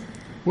these.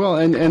 Well,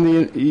 and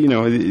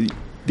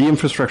the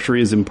infrastructure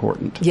is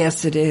important.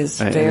 Yes, it is.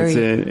 Very.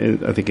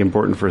 It's, I think,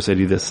 important for a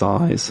city this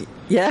size.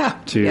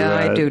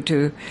 I do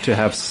too. To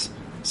have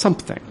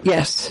something.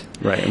 Yes.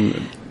 Right.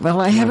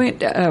 Well, I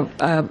haven't.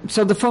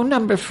 So the phone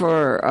number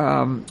for,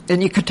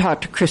 and you could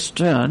talk to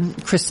Kristen,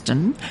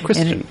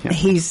 and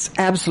he's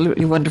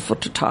absolutely wonderful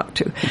to talk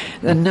to.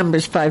 The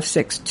number's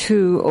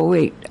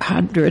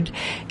 562-0800,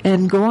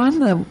 and go on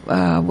the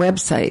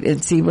website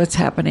and see what's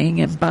happening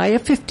and buy a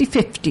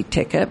 50-50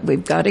 ticket.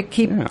 We've got to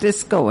keep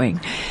this going,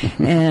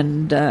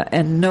 and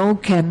know,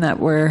 Ken, that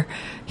we're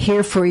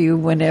here for you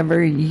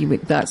whenever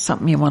you've got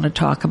something you want to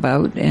talk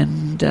about.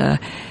 And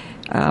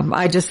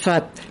I just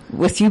thought,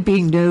 with you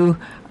being new,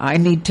 I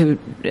need to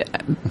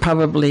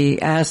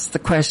probably ask the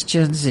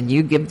questions and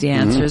you give the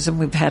answers, and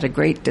we've had a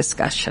great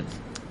discussion.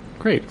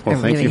 Great.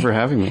 Well, thank you for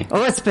having me.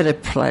 Oh, it's been a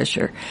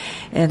pleasure.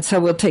 And so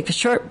we'll take a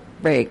short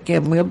break,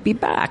 and we'll be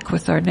back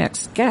with our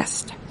next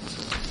guest.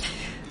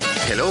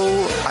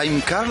 Hello,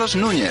 I'm Carlos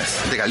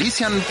Núñez, the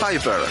Galician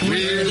Piper.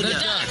 We're the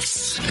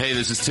Ducks. Hey,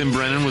 this is Tim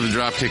Brennan with the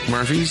Dropkick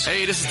Murphys.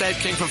 Hey, this is Dave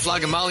King from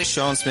Flogging Molly.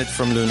 Sean Smith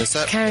from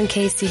Lunaset. Karen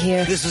Casey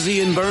here. This is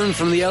Ian Byrne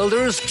from The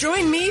Elders.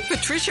 Join me,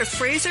 Patricia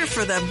Fraser,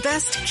 for the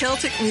best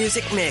Celtic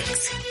music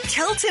mix.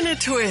 Celt in a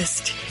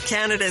Twist,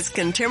 Canada's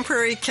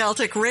contemporary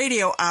Celtic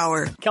radio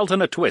hour. Celt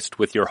in a Twist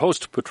with your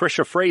host,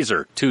 Patricia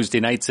Fraser, Tuesday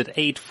nights at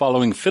 8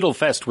 following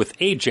Fiddlefest with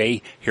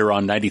AJ here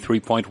on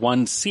 93.1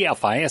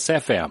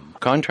 CFIS-FM.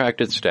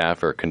 Contracted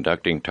staff are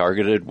conducting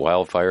targeted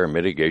wildfire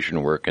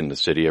mitigation work in the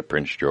city of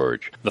Prince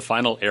George. The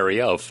final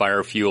area of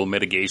fire fuel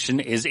mitigation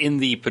is in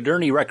the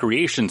Pederney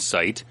Recreation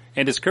Site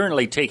and is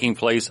currently taking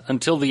place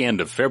until the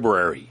end of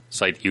February.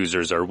 Site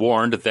users are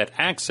warned that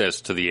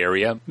access to the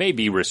area may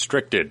be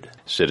restricted.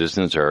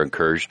 Citizens are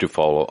encouraged to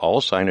follow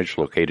all signage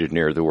located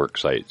near the work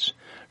sites.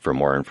 For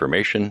more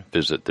information,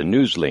 visit the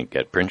news link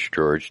at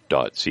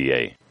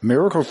princegeorge.ca.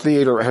 Miracle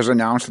Theatre has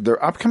announced that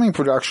their upcoming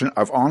production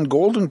of On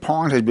Golden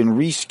Pond has been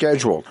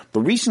rescheduled.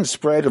 The recent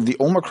spread of the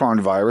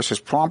Omicron virus has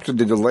prompted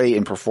the delay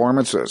in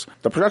performances.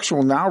 The production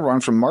will now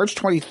run from March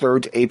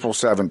 23rd to April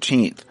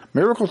 17th.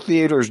 Miracle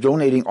Theatre is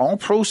donating all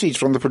proceeds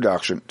from the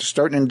production to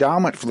start an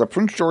endowment for the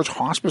Prince George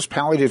Hospice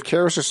Palliative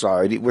Care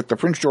Society with the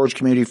Prince George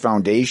Community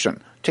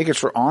Foundation. Tickets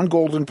for On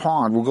Golden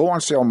Pond will go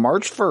on sale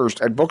March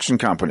 1st at Books &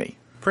 Company.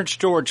 Prince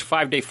George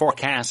 5-day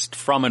forecast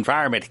from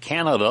Environment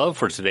Canada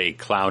for today: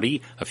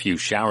 cloudy, a few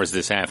showers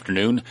this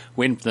afternoon,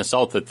 wind from the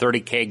south at 30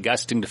 km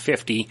gusting to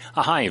 50,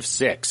 a high of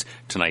 6.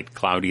 Tonight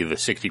cloudy with a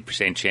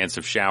 60% chance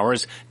of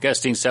showers,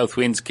 gusting south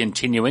winds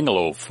continuing, a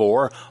low of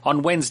 4.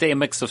 On Wednesday a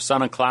mix of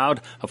sun and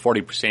cloud, a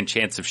 40%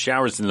 chance of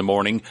showers in the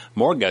morning,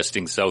 more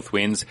gusting south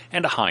winds,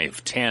 and a high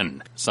of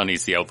 10.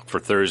 Sunny's the outlook for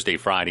Thursday,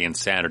 Friday, and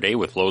Saturday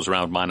with lows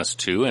around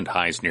 -2 and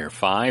highs near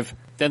 5.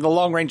 Then the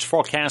long-range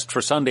forecast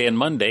for Sunday and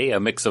Monday, a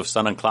mix of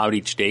sun and cloud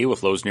each day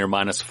with lows near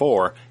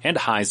 -4 and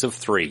highs of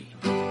 3.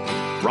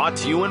 Brought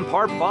to you in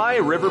part by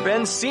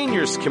Riverbend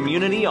Seniors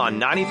Community on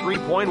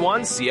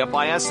 93.1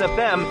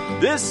 CFIS-FM.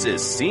 This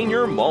is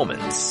Senior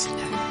Moments.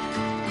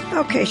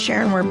 Okay,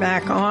 Sharon, we're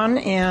back on,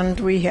 and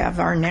we have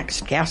our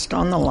next guest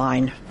on the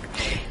line.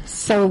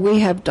 So we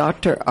have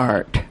Dr.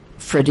 Art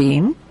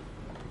Fradin,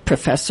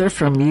 professor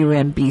from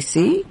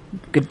UNBC.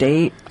 Good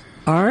day,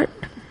 Art.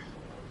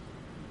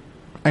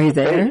 Are you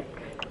there? Hey.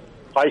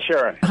 Hi,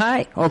 Sharon.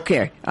 Hi.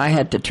 Okay. I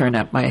had to turn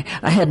up I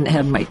hadn't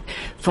had my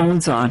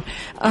phones on.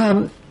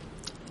 Are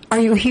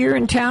you here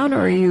in town or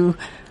are you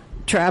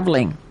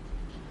traveling?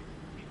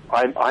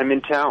 I'm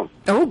in town.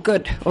 Oh,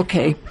 good.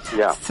 Okay.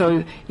 Yeah.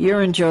 So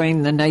you're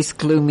enjoying the nice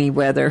gloomy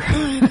weather.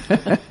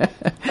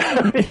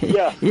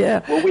 Yeah.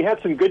 Yeah. Well, we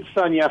had some good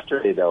sun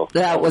yesterday, though.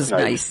 That was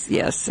nice.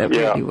 Yes, it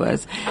really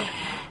was.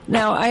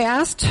 Now, I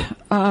asked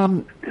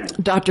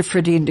Dr.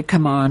 Fradin to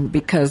come on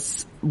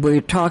because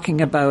we're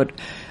talking about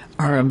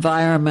our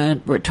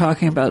environment. We're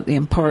talking about the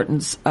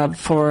importance of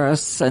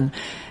forests, and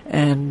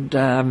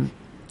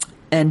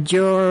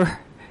your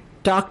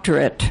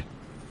doctorate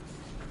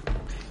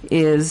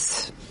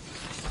is,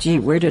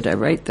 where did I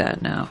write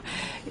that now?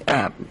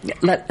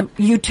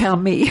 You tell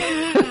me.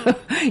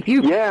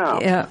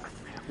 Yeah.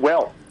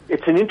 Well,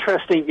 it's an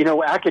interesting,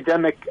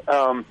 academic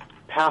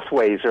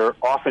pathways are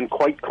often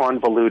quite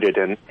convoluted,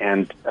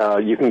 and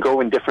you can go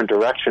in different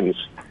directions.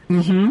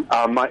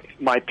 Mm-hmm.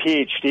 My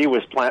PhD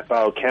was plant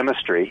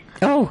biochemistry.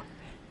 Oh.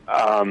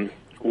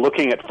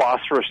 Looking at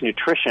phosphorus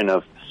nutrition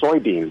of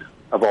soybean,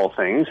 of all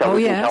things. I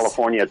was in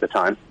California at the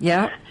time.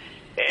 Yeah.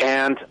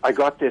 And I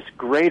got this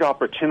great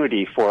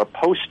opportunity for a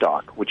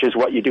postdoc, which is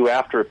what you do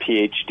after a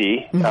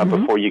PhD,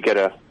 before you get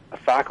a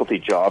faculty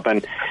job.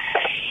 And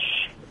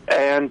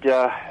it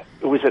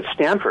was at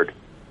Stanford.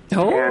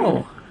 Oh.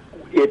 And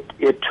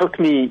it took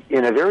me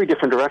in a very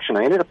different direction.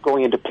 I ended up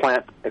going into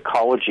plant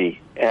ecology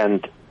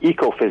and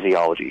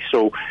ecophysiology,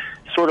 so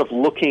sort of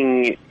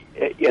looking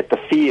at the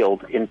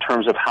field in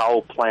terms of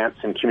how plants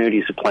and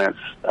communities of plants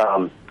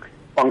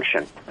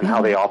function and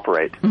how they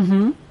operate.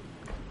 Mm-hmm.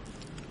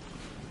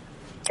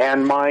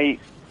 And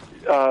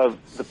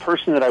the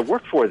person that I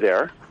worked for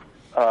there,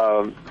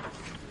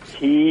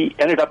 he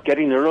ended up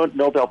getting the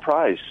Nobel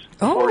Prize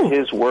for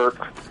his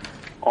work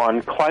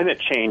on climate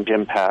change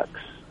impacts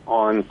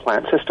on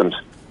plant systems.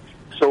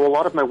 So a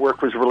lot of my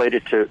work was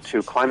related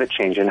to climate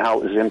change and how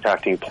it was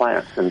impacting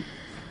plants. And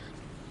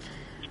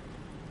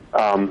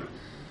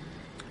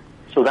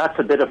so that's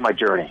a bit of my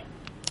journey.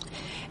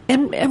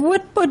 And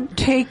what would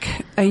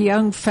take a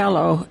young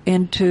fellow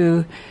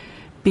into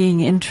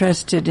being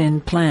interested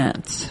in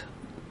plants?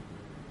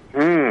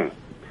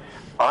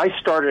 I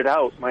started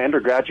out, my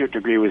undergraduate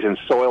degree was in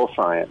soil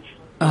science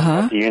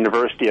at the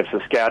University of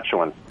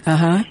Saskatchewan.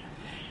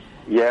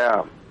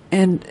 Yeah.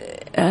 And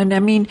I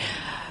mean,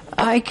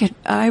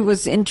 I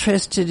was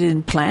interested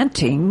in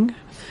planting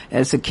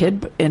as a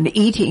kid and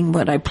eating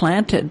what I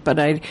planted, but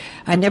I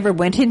never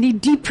went any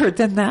deeper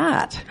than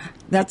that.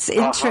 That's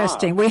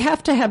interesting. We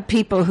have to have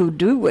people who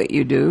do what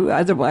you do,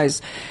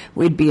 otherwise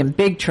we'd be in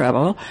big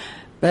trouble.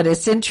 But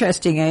it's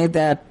interesting,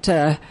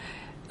 that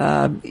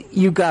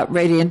you got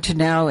right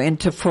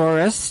into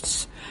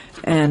forests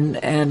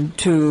and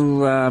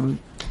to,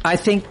 I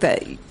think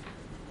that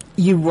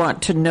you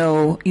want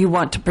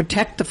to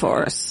protect the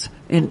forests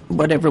in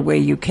whatever way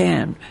you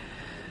can.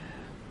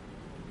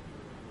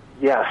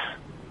 Yes.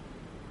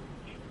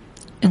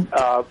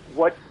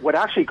 What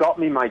actually got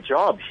me my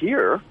job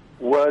here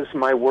was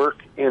my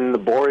work in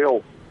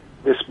the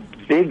this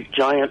big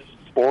giant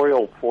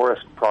boreal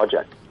forest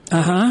project.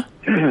 Uh-huh.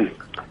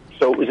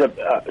 So it was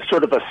a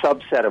sort of a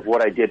subset of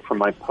what I did for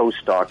my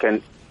postdoc,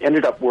 and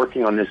ended up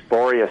working on this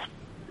boreas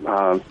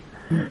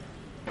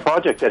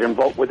project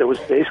that was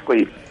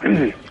basically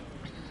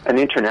an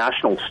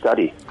international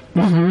study.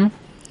 Mm-hmm.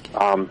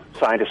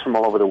 Scientists from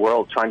all over the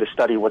world trying to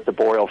study what the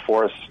boreal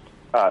forest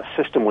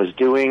system was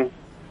doing,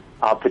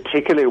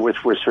 particularly with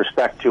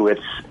respect to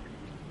its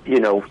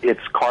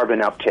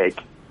carbon uptake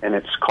and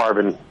its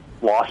carbon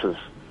losses.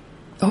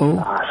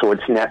 Oh. So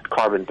its net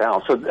carbon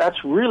balance. So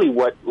that's really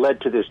what led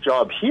to this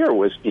job here,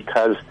 was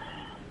because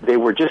they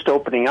were just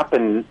opening up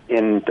and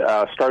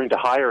starting to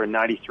hire in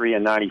 93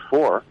 and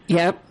 94.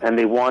 Yep. And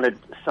they wanted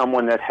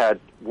someone that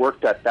had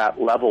worked at that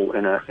level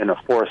in a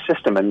forest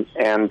system.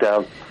 And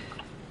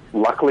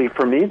luckily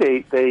for me,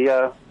 they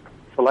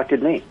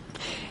selected me.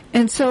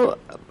 And so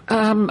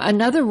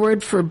another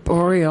word for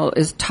boreal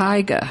is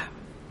taiga.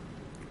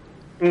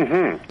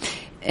 Mm-hmm.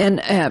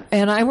 And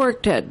I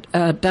worked at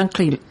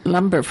Dunkley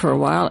Lumber for a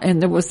while, and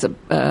there was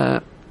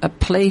a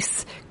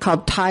place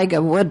called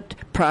Taiga Wood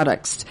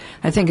Products.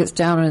 I think it's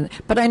down in,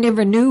 but I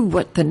never knew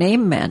what the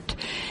name meant.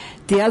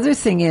 The other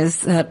thing is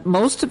that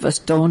most of us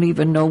don't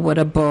even know what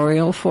a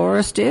boreal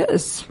forest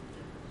is.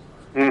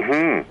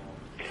 Mm-hmm.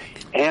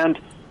 And,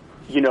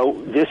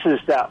 this is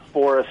that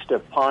forest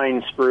of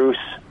pine, spruce,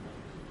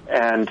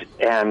 and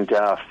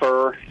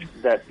fir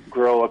that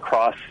grow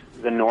across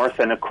the north,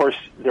 and of course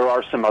there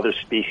are some other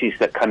species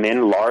that come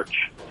in,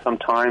 larch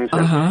sometimes.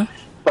 Uh-huh.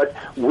 But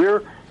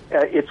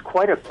it's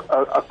quite a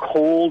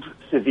cold,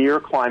 severe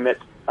climate.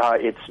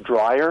 It's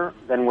drier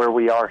than where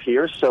we are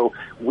here, so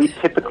we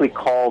typically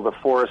call the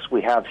forest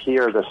we have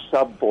here the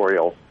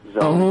subboreal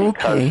zone,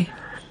 because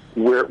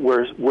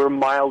we're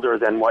milder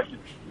than what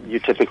you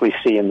typically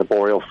see in the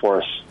boreal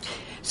forests.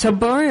 So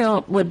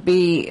boreal would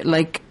be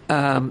like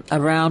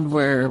around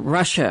where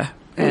Russia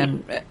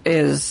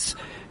is.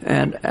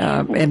 And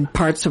in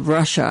parts of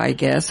Russia, I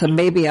guess, and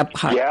maybe up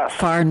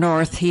far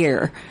north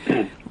here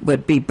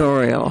would be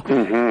boreal.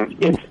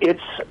 Mm-hmm.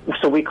 It's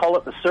so we call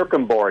it the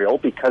circumboreal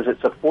because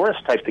it's a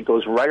forest type that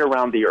goes right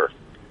around the Earth.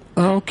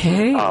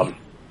 Okay.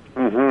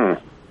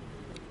 Mm-hmm.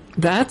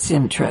 That's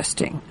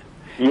interesting.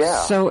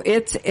 Yeah. So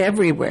it's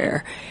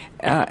everywhere.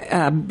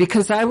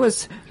 Because I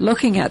was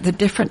looking at the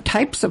different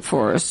types of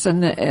forests,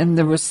 and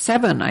there were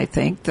 7, I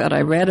think, that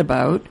I read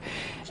about,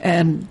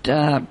 and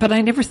but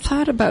I never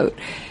thought about,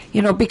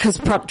 because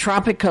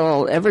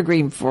tropical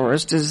evergreen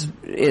forest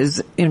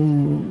is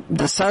in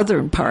the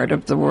southern part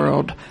of the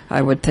world,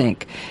 I would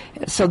think.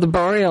 So the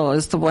boreal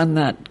is the one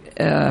that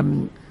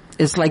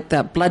is like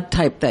that blood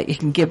type that you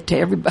can give to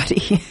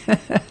everybody.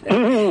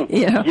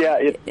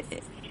 Yeah.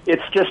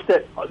 It's just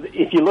that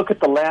if you look at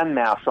the land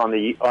mass on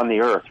the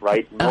Earth,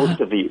 right, most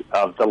of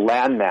the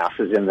land mass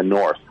is in the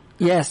north.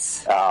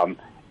 Yes.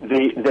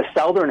 The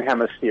southern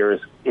hemisphere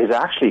is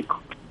actually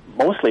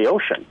mostly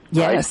ocean.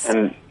 Yes. Right?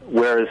 And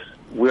whereas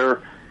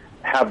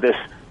have this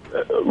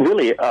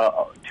really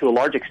to a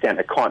large extent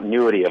a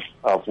continuity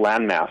of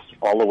land mass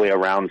all the way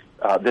around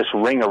this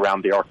ring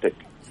around the Arctic.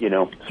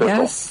 Circle.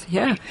 Yes,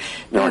 yeah.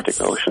 The Arctic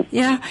Ocean.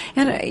 Yeah,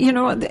 and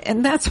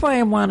and that's why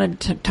I wanted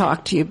to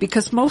talk to you,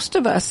 because most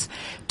of us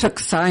took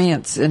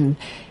science and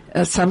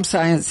some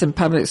science in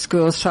public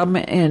school, some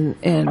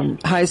in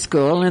high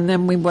school, and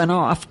then we went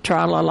off,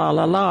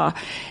 tra-la-la-la-la.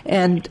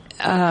 And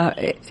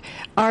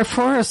our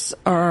forests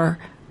are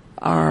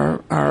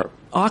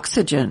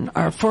oxygen.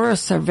 Our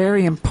forests are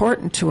very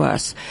important to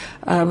us.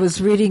 I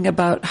was reading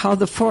about how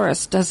the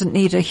forest doesn't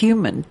need a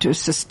human to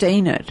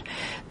sustain it.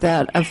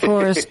 That a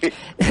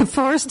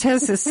forest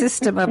has a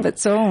system of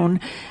its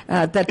own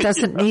that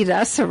doesn't need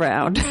us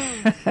around.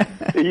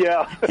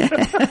 Yeah.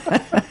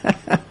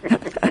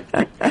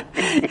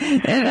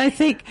 And I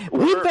think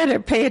we better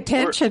pay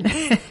attention.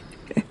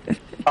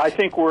 I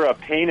think we're a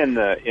pain in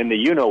the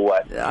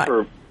you-know-what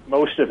for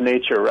most of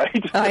nature,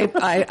 right?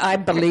 I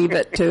believe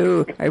it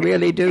too. I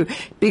really do.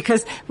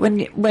 Because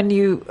when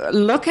you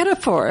look at a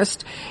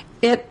forest,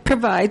 it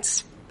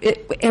provides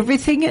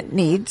everything it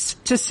needs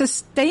to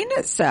sustain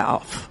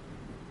itself.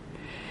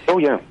 Oh,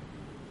 yeah.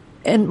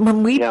 And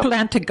when we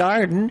plant a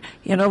garden,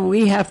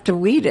 we have to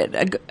weed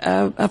it.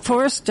 A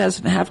forest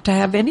doesn't have to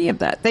have any of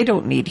that. They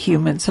don't need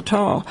humans at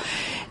all.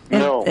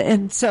 No.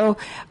 And so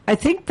I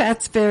think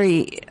that's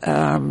very,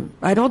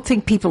 I don't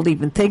think people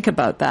even think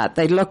about that.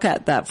 They look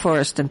at that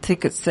forest and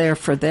think it's there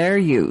for their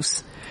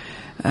use,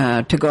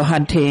 to go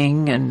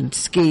hunting and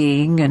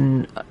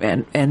skiing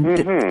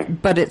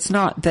but it's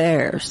not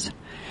theirs.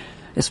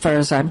 As far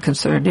as I'm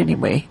concerned,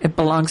 anyway, it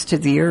belongs to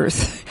the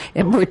earth,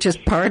 and we're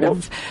just part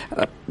of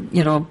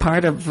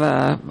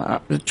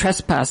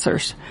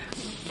trespassers.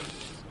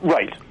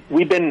 Right.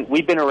 we've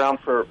been around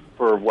for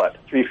what,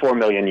 3-4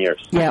 million years.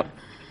 Yep.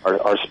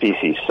 Our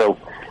species. So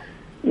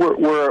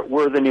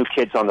we're the new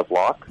kids on the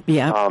block.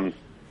 Yeah.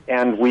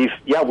 And we've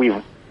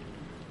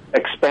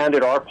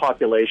expanded our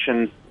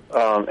population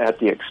at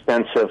the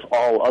expense of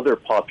all other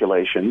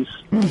populations,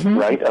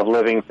 right, of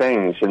living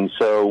things, and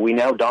so we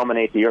now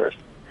dominate the Earth.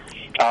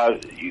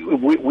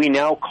 We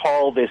now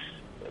call this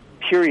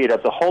period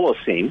of the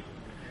Holocene.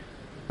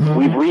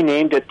 We've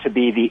renamed it to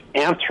be the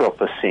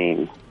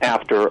Anthropocene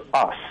after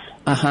us.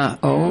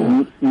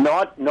 Oh.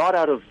 Not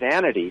out of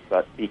vanity,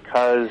 but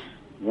because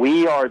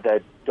we are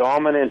the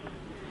dominant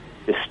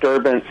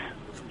disturbance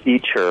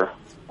feature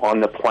on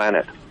the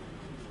planet.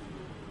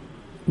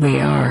 We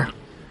are.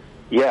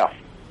 Yeah.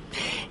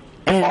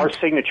 And our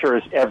signature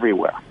is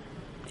everywhere.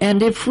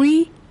 And if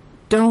we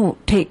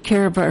don't take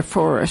care of our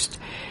forest,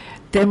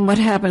 then what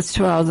happens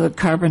to all the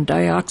carbon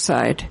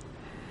dioxide?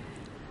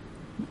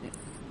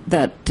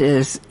 That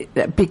is,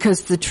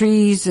 because the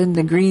trees and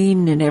the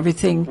green and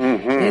everything,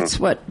 it's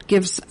what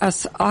gives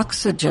us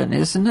oxygen,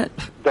 isn't it?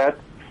 The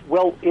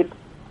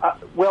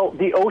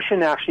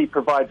ocean actually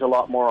provides a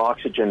lot more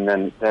oxygen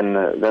than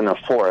a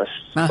forest.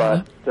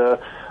 But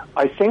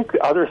I think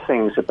other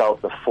things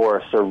about the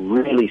forests are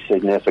really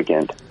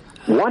significant.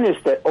 One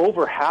is that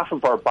over half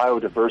of our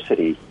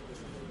biodiversity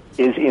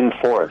is in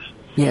forests.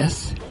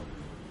 Yes.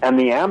 And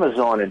the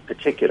Amazon in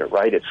particular,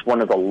 right? It's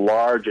one of the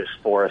largest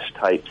forest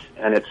types,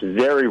 and it's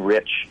very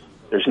rich.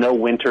 There's no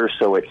winter,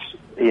 so it's,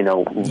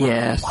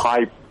 yes.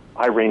 high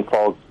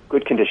rainfall,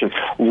 good conditions,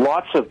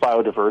 lots of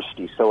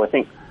biodiversity. So I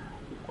think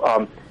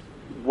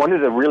one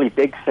of the really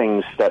big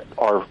things that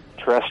our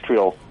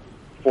terrestrial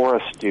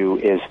forests do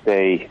is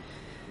they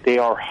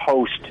are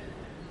host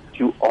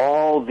to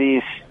all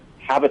these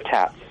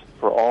habitats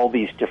for all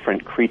these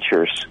different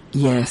creatures.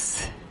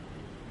 Yes.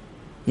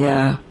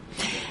 Yeah.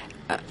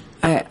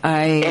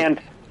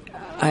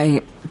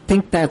 I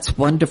think that's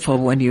wonderful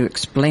when you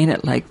explain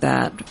it like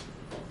that.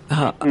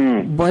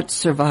 What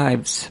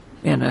survives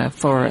in a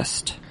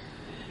forest?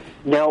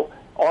 Now,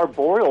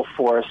 arboreal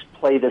forests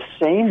play the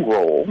same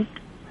role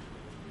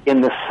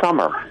in the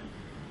summer,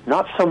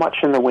 not so much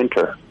in the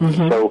winter.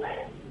 So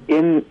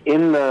in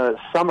the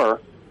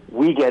summer,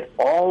 we get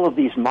all of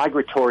these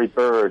migratory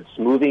birds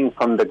moving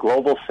from the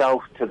global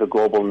south to the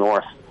global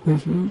north.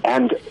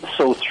 And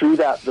so through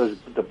that,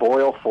 the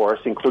boreal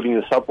forest, including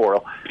the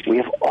subboreal, we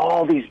have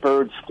all these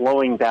birds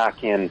flowing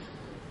back in.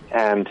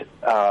 And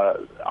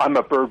I'm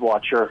a bird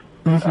watcher,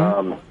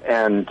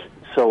 and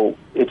so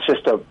it's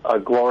just a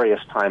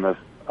glorious time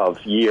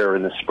of year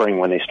in the spring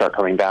when they start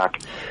coming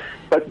back.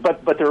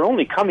 But they're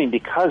only coming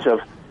because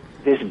of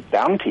this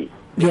bounty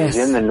that is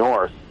in the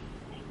north.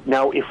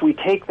 Now, if we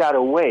take that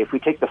away, if we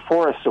take the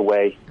forests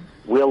away,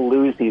 we'll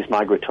lose these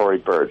migratory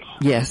birds.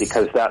 Yes.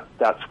 Because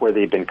that's where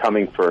they've been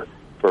coming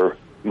for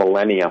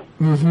millennia.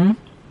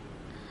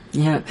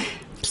 Yeah.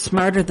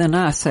 Smarter than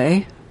us,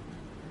 eh?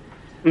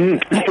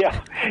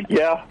 Yeah.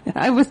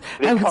 They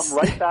come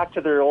right back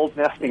to their old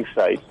nesting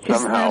site somehow.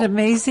 Isn't that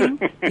amazing?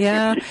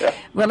 Yeah.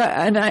 Well,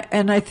 and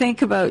I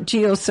think about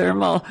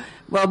geothermal.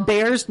 Well,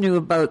 bears knew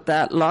about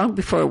that long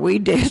before we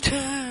did.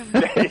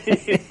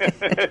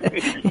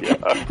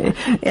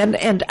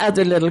 And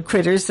other little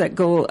critters that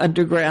go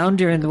underground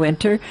during the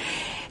winter.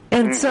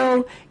 And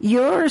so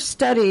your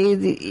study,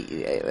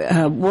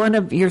 one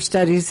of your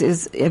studies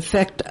is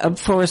effect of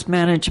forest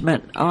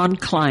management on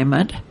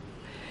climate.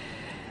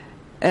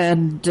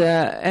 And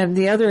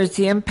the other is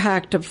the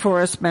impact of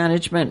forest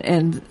management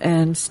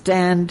and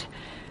stand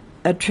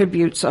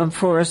attributes on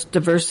forest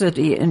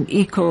diversity and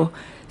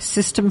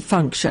ecosystem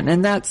function.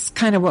 And that's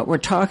kind of what we're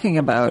talking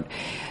about.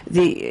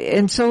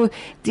 So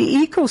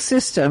the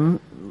ecosystem,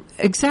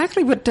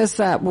 exactly what does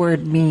that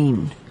word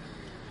mean?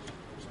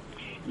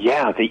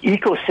 Yeah, the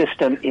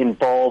ecosystem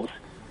involves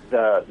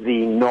the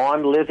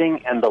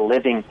non-living and the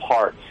living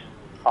parts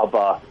of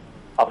a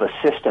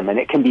system, and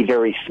it can be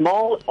very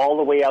small all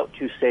the way out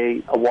to,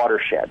 say, a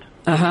watershed.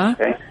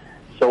 Okay?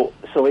 So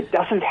it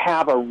doesn't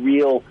have a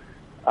real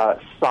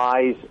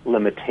size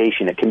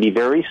limitation. It can be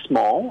very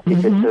small.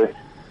 If it's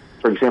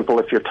for example,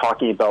 if you're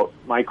talking about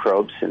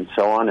microbes and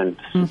so on, and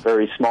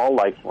very small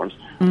life forms,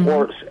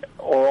 or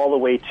all the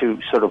way to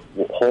sort of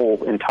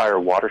whole entire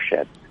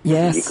watershed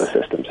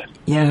ecosystems.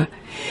 Yeah.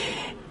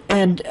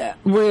 And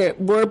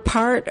we're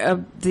part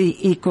of the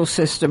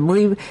ecosystem.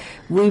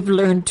 We've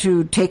learned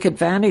to take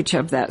advantage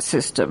of that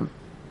system.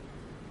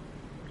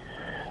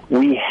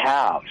 We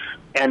have,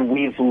 and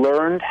we've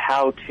learned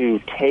how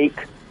to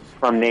take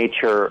from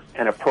nature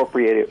and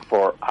appropriate it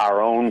for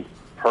our own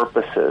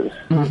purposes,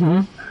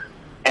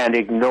 and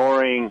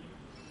ignoring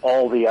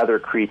all the other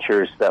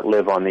creatures that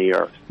live on the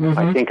earth.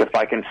 I think if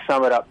I can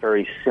sum it up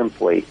very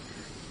simply,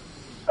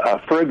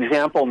 for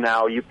example,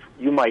 now you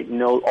might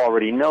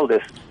already know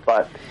this,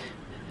 but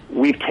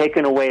we've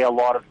taken away a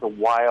lot of the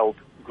wild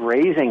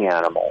grazing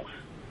animals.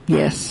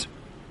 Yes.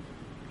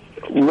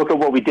 Look at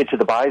what we did to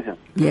the bison on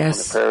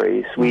the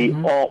prairies. We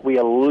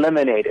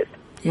eliminated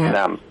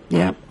them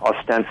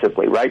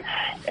ostensibly, right?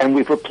 And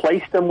we've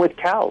replaced them with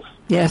cows.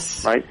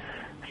 Yes. Right?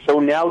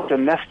 So now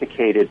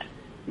domesticated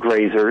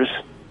grazers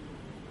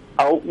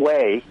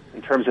outweigh,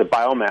 in terms of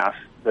biomass,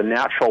 the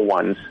natural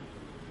ones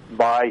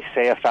by,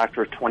 say, a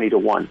factor of 20 to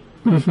 1.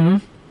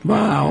 Mm-hmm.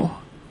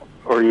 Wow.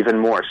 Or even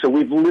more. So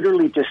we've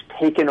literally just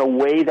taken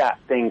away that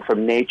thing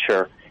from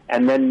nature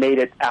and then made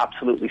it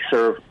absolutely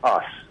serve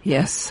us.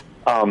 Yes.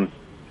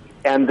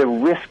 And the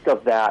risk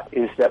of that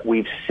is that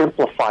we've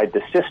simplified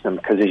the system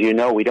because, as you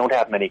know, we don't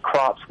have many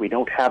crops. We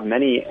don't have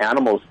many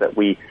animals that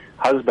we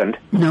husband,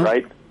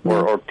 right,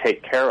 or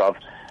take care of.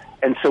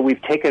 And so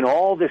we've taken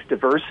all this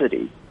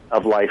diversity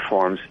of life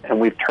forms and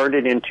we've turned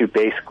it into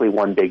basically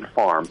one big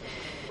farm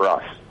for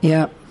us.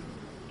 Yeah.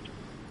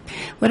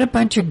 What a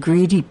bunch of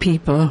greedy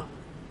people.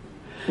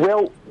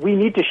 Well, we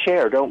need to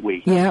share, don't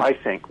we? Yeah. I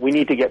think we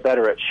need to get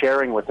better at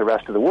sharing with the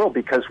rest of the world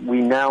because we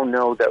now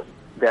know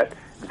that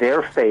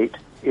their fate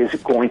is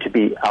going to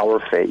be our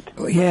fate.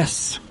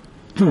 Yes.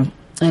 And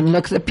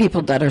look at the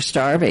people that are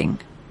starving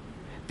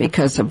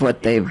because of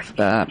what they've,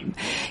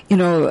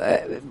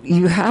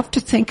 you have to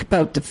think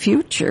about the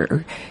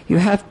future. You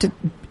have to,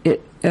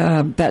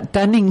 that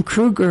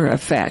Dunning-Kruger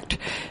effect,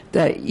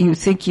 that you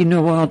think you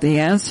know all the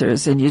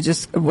answers and you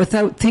just,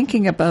 without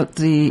thinking about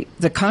the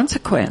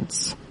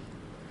consequence.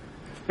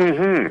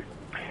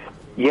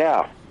 Mm-hmm.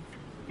 Yeah.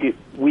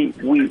 We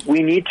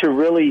need to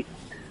really,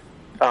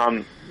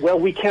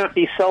 we can't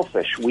be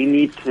selfish. We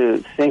need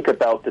to think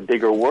about the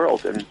bigger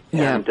world.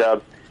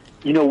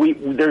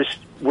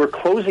 We're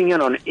closing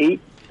in on 8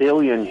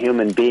 billion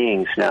human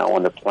beings now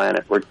on the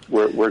planet.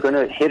 We're going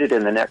to hit it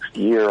in the next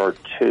year or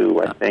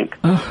two, I think.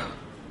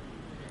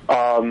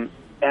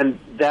 And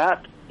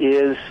that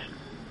is,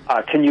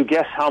 can you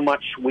guess how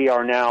much we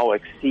are now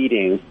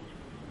exceeding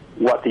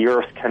what the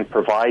Earth can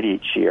provide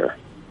each year?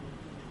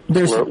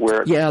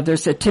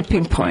 There's a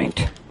tipping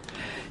point.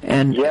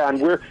 And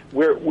we're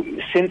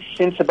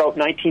since about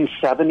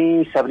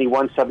 1970,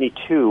 71,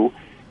 72,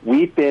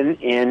 we've been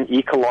in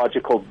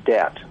ecological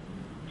debt.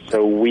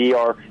 So we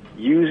are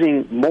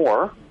using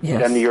more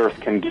than the Earth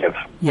can give.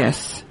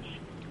 Yes.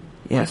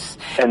 Yes.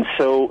 And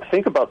so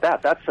think about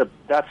that.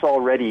 That's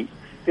already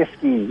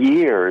 50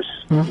 years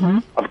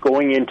of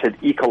going into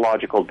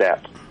ecological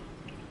debt.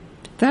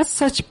 That's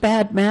such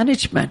bad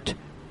management.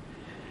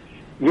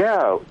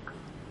 Yeah.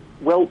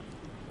 Well,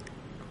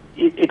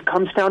 it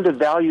comes down to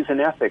values and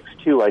ethics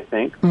too, I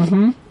think.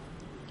 Mm-hmm.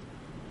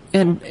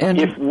 And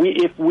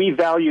if we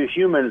value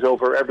humans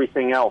over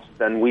everything else,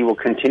 then we will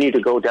continue to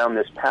go down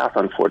this path,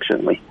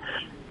 unfortunately.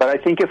 But I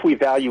think if we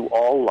value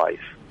all life,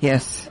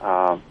 yes,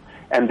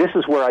 and this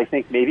is where I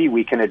think maybe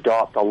we can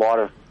adopt a lot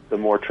of the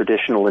more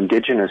traditional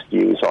indigenous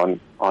views on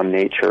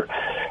nature,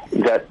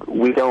 that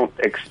we don't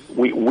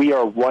we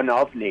are one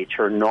of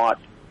nature,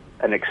 not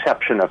an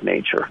exception of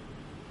nature.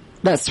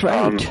 That's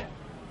right.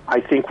 I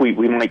think we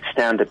might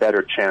stand a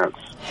better chance.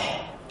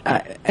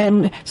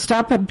 And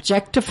stop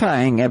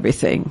objectifying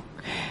everything.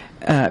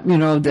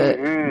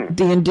 The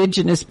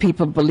indigenous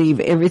people believe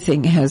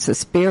everything has a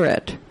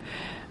spirit,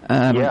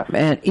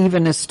 and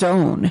even a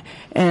stone,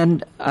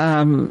 and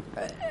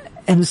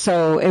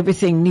so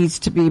everything needs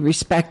to be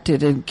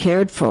respected and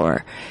cared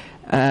for.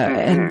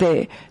 And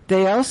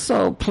they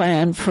also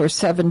plan for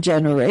 7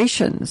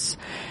 generations.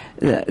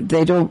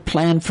 They don't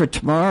plan for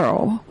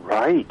tomorrow.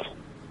 Right.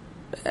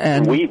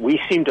 And we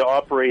seem to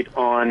operate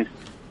on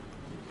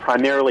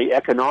primarily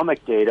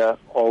economic data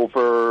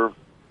over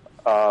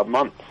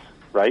months,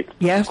 right?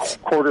 Yes.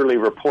 Quarterly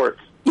reports.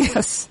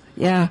 Yes.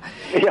 Yeah.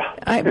 Yeah.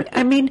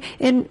 I mean,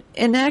 in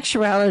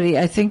actuality,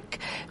 I think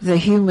the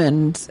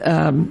humans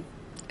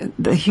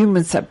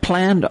that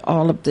planned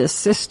all of this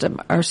system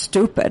are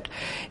stupid.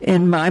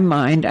 In my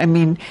mind, I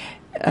mean,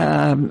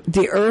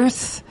 the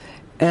Earth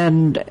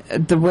and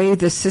the way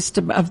the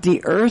system of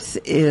the Earth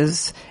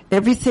is,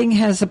 everything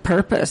has a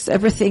purpose.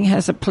 Everything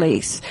has a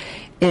place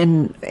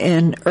in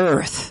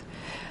Earth.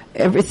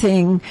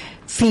 Everything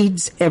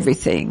feeds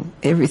everything.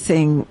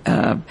 Everything,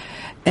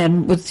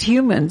 and with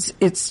humans,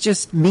 it's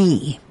just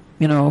me.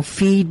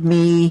 Feed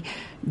me,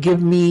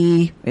 give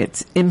me.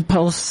 It's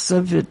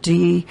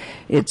impulsivity.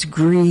 It's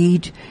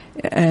greed.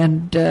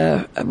 And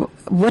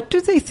what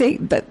do they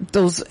think that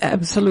those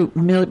absolute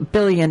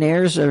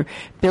billionaires are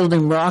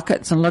building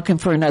rockets and looking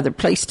for another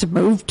place to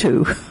move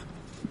to?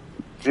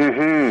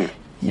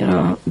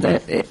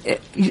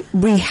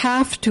 We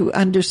have to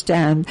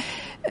understand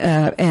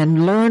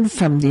and learn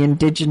from the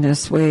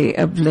indigenous way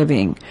of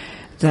living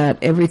that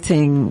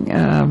everything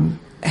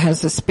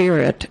has a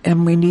spirit,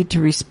 and we need to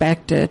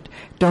respect it.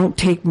 Don't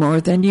take more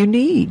than you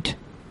need.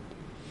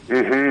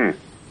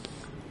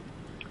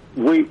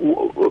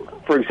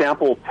 For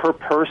example, per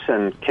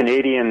person,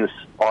 Canadians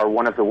are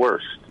one of the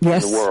worst in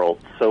the world.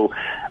 So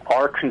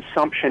our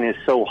consumption is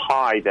so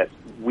high that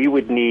we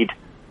would need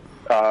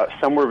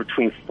somewhere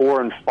between 4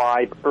 and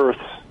 5 Earths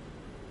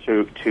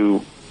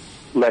to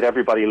let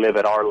everybody live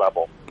at our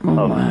level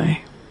of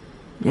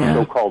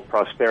so-called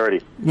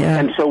prosperity. Yeah.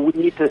 And so we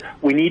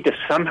need to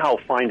somehow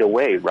find a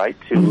way, right,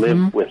 to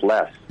live with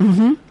less.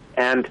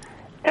 And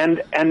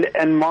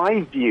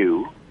my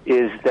view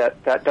is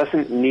that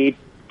doesn't need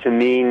to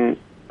mean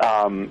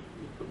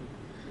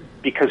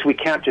because we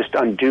can't just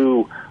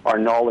undo our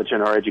knowledge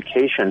and our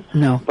education.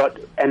 No.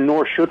 And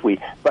nor should we.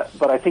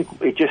 But I think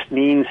it just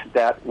means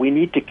that we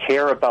need to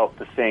care about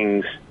the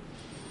things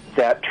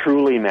that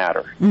truly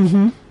matter,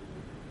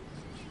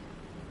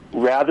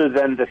 rather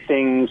than the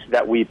things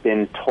that we've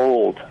been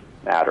told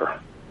matter.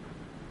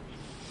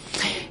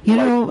 You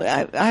know,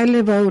 I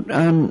live out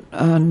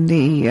on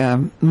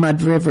the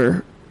Mud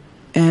River,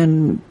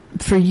 and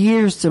for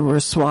years there were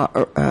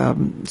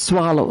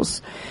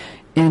swallows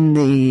in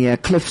the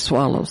cliff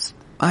swallows.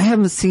 I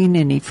haven't seen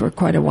any for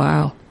quite a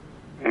while.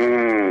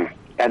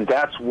 And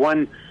that's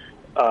one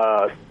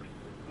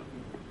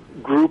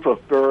group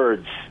of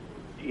birds,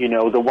 you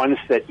know, the ones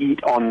that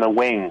eat on the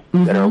wing,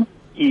 that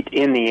eat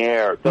in the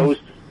air. Those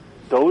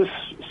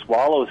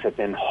swallows have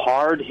been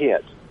hard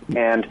hit,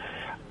 and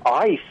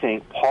I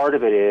think part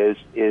of it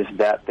is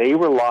that they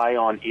rely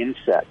on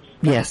insects.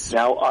 Yes.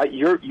 Now,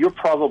 you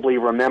probably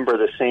remember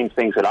the same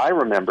things that I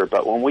remember,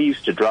 but when we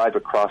used to drive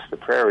across the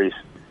prairies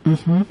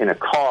in a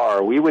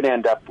car, we would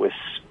end up with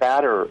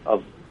spatter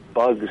of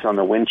bugs on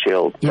the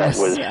windshield. Yes.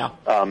 That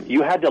was,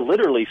 you had to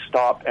literally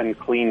stop and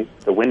clean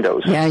the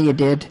windows. Yeah, you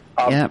did.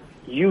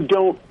 You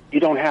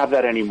don't have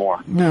that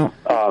anymore. No.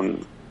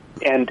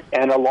 And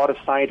a lot of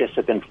scientists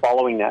have been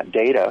following that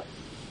data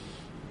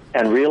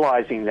and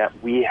realizing that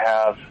we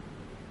have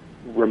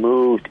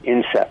removed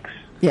insects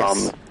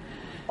from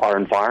our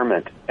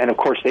environment. And of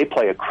course, they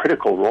play a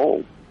critical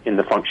role in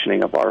the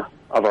functioning of our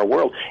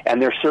world. And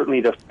they're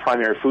certainly the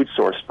primary food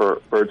source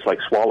for birds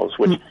like swallows,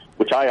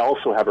 which I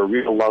also have a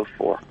real love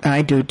for.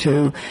 I do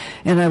too.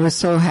 And I was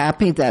so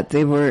happy that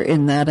they were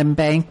in that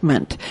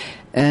embankment.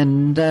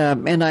 And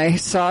I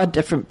saw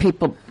different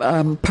people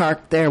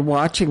parked there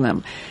watching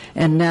them.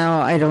 And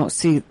now I don't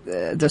see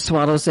the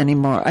swallows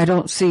anymore. I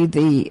don't see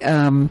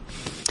the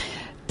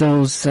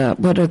those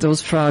what are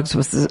those frogs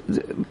with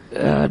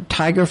the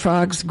tiger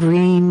frogs,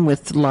 green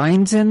with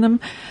lines in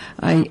them.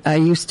 I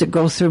used to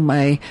go through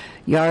my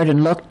yard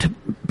and look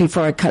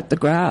before I cut the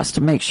grass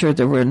to make sure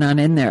there were none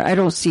in there. I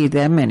don't see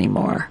them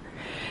anymore.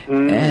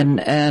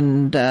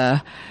 And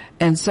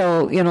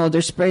so, you know,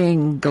 they're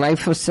spraying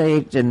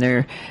glyphosate and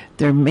they're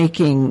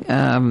making,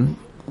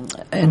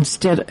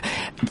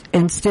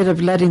 instead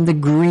of letting the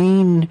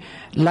green,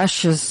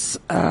 luscious,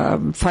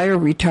 fire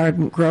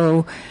retardant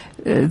grow,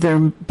 they're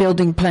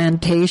building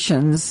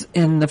plantations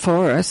in the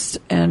forest.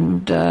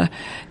 And,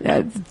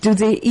 do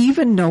they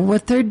even know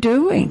what they're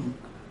doing?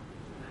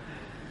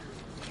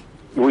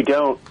 We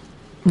don't.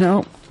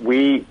 No.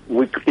 We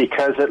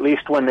because at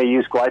least when they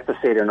use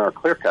glyphosate in our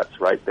clear cuts,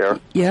 right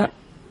there. Yeah.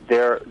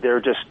 They're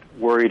just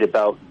worried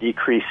about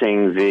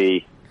decreasing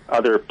the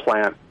other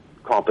plant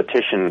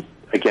competition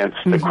against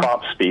the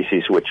crop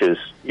species, which is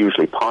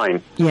usually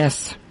pine.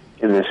 Yes.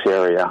 In this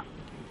area.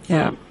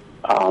 Yeah.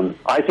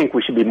 I think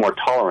we should be more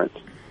tolerant.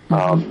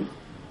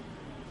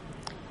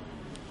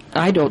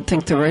 I don't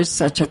think there is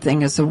such a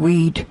thing as a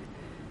weed.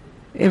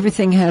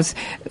 Everything has.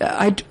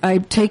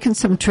 I've taken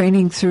some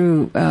training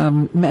through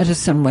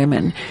medicine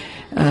women.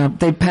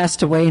 They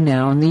passed away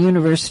now, and the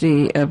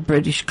University of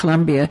British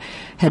Columbia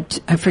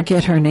I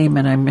forget her name,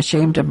 and I'm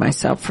ashamed of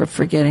myself for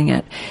forgetting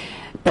it.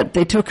 But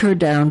they took her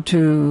down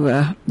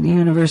to the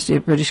University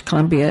of British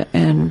Columbia,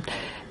 and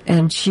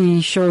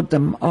she showed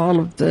them all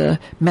of the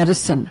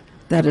medicine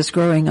that is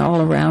growing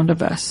all around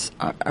us.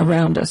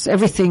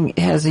 Everything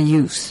has a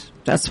use.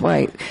 That's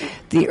why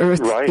the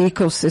Earth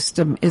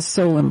ecosystem is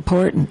so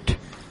important.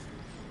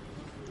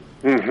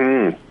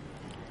 And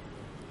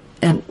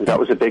that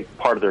was a big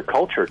part of their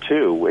culture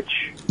too,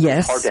 which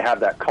is hard to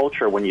have that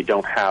culture when you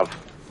don't have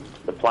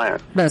the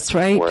plant. That's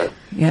right.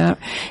 Yeah.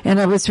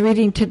 And I was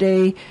reading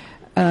today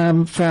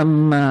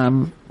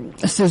from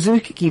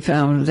Suzuki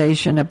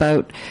Foundation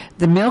about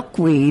the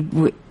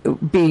milkweed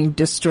being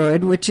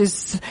destroyed, which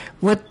is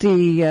what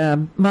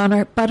the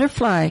monarch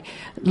butterfly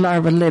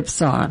larva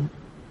lives on.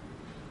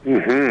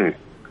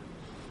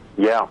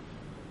 Yeah.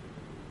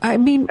 I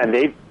mean, and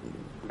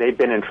they've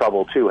been in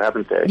trouble too,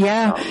 haven't they?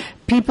 Yeah.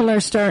 People are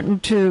starting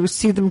to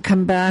see them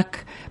come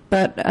back,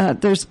 but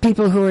there's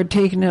people who are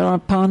taking it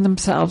upon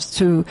themselves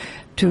to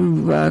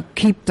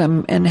keep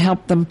them and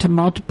help them to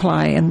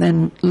multiply and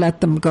then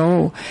let them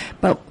go.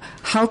 But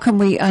how can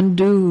we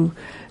undo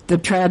the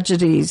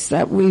tragedies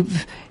that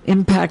we've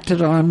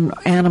impacted on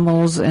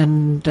animals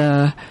and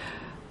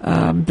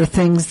the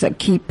things that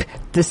keep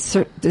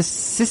this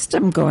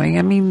system going?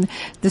 I mean,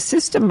 the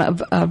system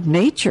of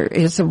nature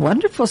is a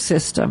wonderful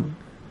system.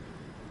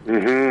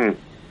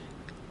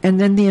 And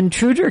then the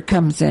intruder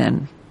comes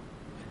in,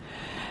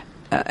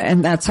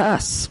 and that's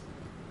us.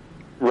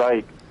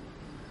 Right.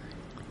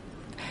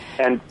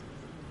 And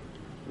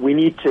we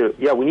need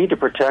to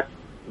protect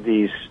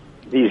these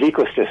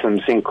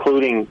ecosystems,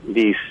 including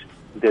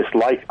this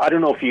life. I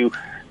don't know if you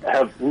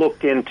have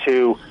looked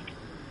into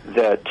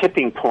the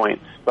tipping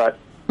points, but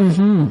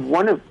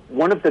one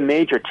of the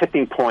major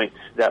tipping points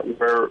that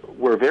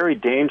we're very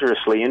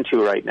dangerously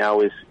into right now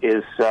is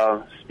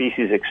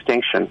species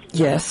extinction.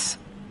 Yes.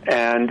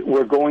 And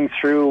we're going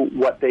through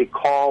what they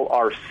call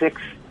our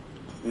 6th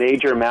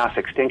major mass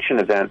extinction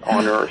event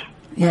on Earth.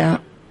 Yeah.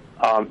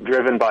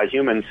 driven by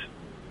humans.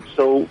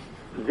 So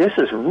this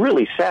is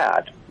really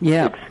sad.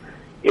 Yeah.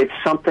 It's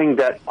something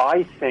that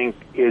I think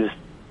is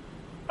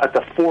at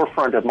the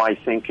forefront of my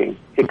thinking.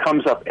 It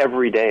comes up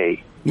every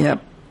day. Yeah.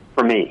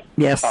 For me.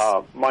 Yes.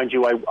 Mind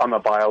you, I'm a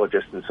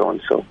biologist and so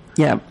on. So.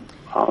 Yeah.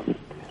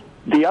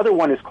 The other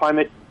one is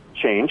climate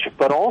change,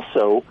 but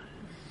also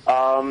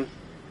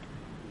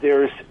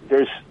there's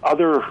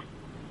other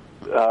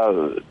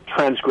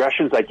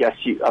transgressions, I guess,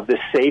 of this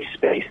safe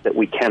space that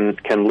we can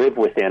live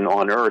within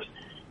on Earth.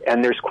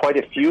 And there's quite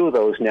a few of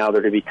those now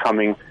that are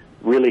becoming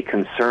really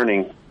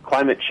concerning.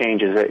 Climate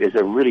change is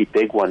a really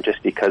big one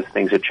just because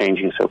things are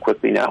changing so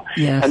quickly now.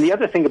 Yes. And the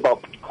other thing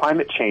about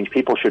climate change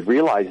people should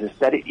realize is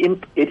that it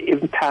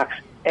impacts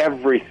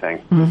everything.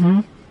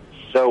 Mm-hmm.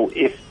 So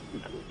if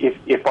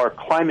our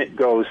climate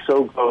goes,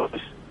 so goes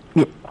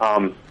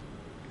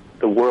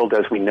the world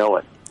as we know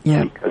it.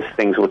 Yeah. Because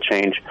things will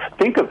change.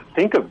 Think of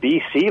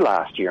BC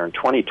last year in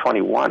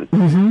 2021.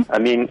 Mm-hmm. I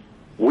mean,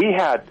 we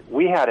had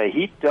a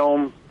heat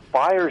dome,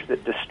 fires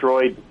that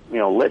destroyed,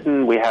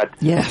 Lytton. We had,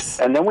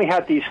 and then we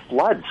had these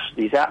floods,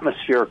 these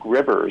atmospheric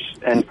rivers,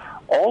 and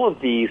all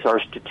of these are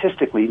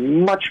statistically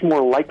much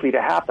more likely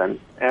to happen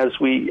as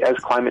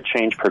climate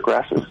change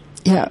progresses.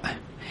 Yeah.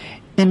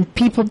 And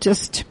people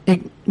just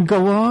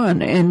go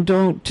on and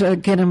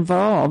don't get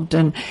involved.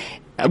 And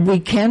we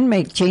can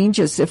make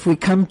changes if we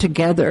come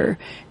together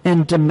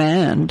and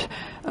demand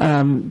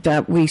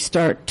that we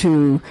start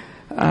to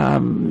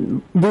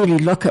really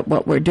look at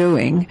what we're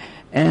doing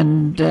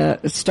and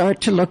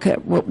start to look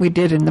at what we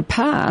did in the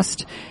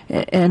past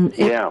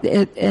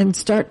and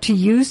start to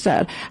use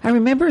that. I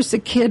remember as a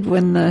kid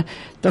when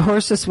the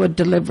horses would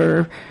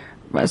deliver,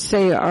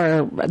 say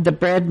the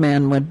bread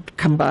man would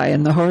come by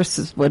and the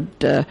horses would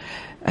drop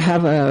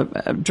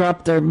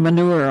their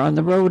manure on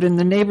the road, and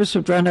the neighbors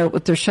would run out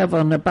with their shovel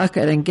and their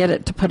bucket and get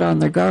it to put on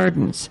their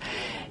gardens.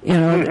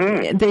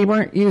 They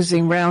weren't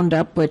using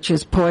Roundup, which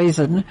is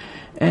poison,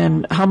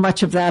 and how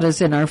much of that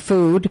is in our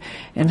food,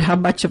 and how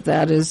much of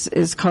that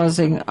is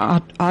causing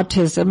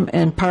autism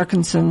and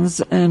Parkinson's,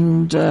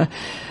 and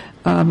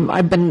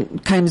I've been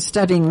kind of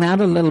studying that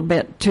a little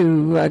bit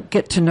to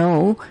get to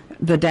know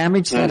the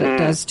damage that it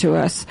does to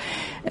us.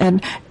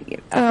 And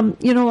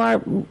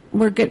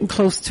we're getting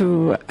close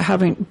to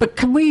but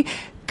can we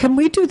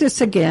do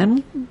this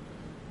again?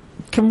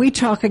 Can we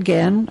talk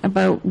again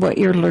about what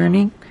you're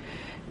learning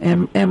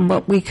and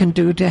what we can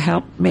do to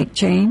help make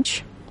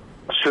change?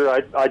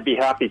 Sure, I'd be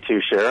happy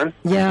to, Sharon.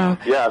 Yeah.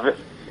 Yeah.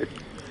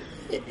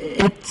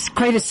 It's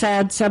quite a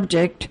sad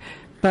subject,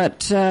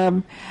 but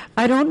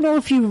I don't know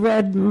if you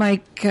read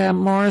Mike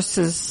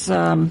Morris's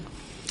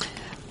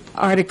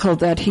article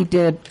that he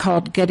did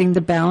called Getting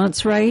the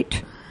Balance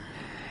Right.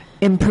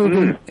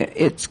 Improving.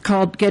 It's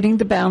called Getting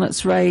the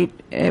Balance Right.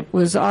 It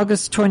was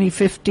August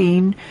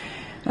 2015.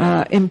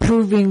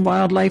 Improving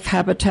wildlife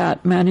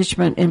habitat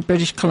management in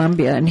British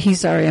Columbia, and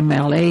he's our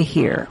MLA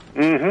here.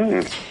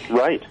 Mm-hmm.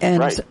 Right.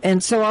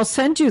 And so I'll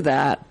send you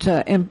that,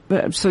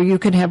 so you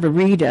can have a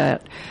read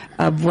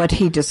of what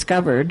he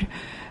discovered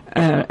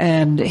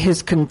and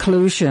his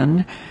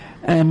conclusion.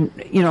 And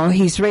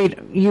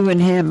you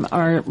and him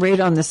are right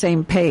on the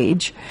same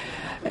page.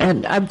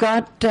 And I've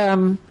got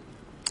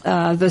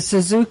the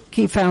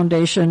Suzuki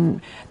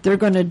Foundation. They're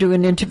going to do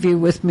an interview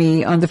with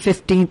me on the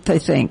 15th, I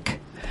think.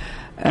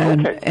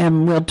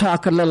 And we'll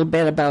talk a little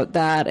bit about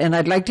that. And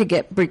I'd like to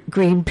get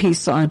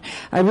Greenpeace on.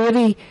 I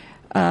really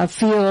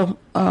feel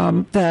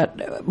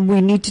that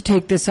we need to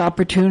take this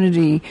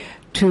opportunity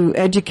to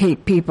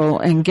educate people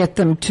and get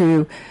them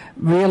to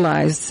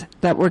realize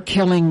that we're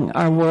killing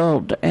our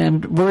world,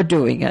 and we're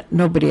doing it.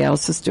 Nobody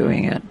else is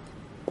doing it.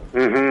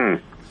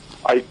 Mm-hmm.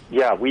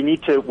 We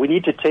need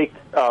to take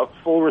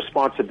full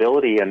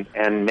responsibility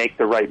and make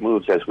the right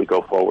moves as we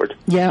go forward.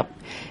 Yeah,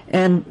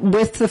 and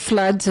with the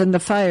floods and the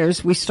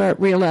fires, we start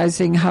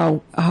realizing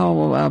how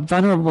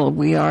vulnerable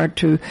we are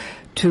to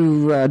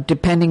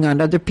depending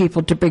on other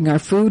people to bring our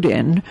food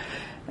in.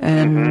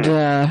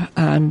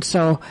 And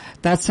so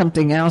that's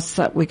something else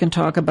that we can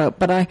talk about.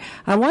 But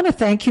I want to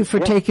thank you for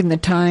taking the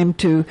time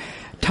to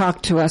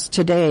talk to us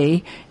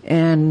today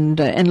and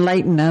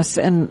enlighten us.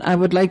 And I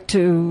would like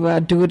to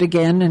do it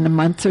again in a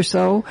month or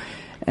so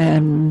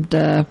and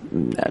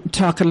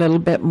talk a little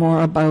bit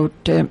more about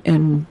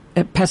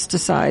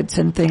pesticides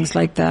and things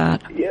like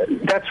that. Yeah,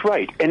 that's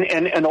right.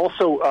 And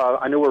also,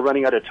 I know we're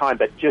running out of time,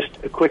 but just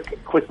a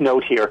quick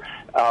note here.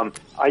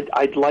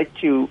 I'd like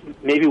to,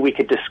 maybe we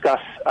could discuss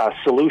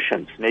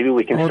solutions. Maybe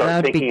we can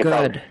start thinking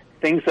about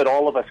things that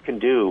all of us can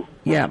do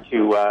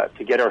to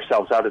get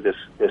ourselves out of this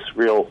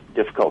real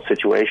difficult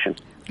situation.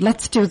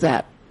 Let's do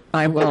that.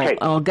 I will. Okay.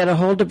 I'll get a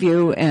hold of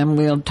you, and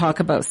we'll talk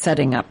about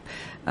setting up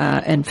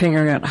and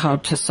figuring out how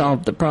to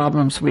solve the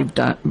problems we've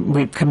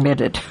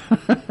committed.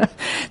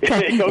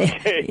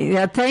 Okay.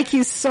 Yeah, thank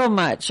you so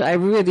much. I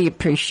really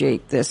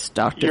appreciate this,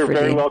 Dr. You're Fridi.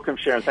 Very welcome,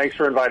 Sharon. Thanks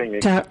for inviting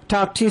me.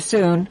 Talk to you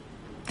soon.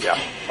 Yeah,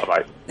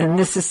 bye-bye. And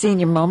this is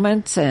Senior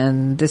Moments,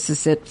 and this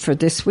is it for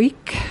this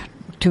week.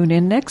 Tune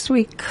in next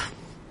week.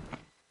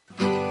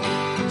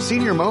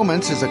 Senior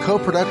Moments is a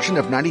co-production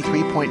of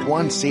 93.1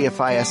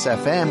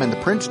 CFIS-FM and the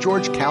Prince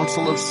George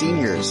Council of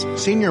Seniors.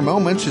 Senior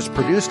Moments is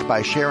produced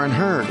by Sharon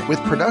Hurd, with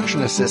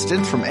production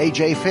assistance from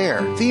A.J.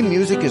 Fair. Theme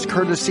music is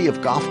courtesy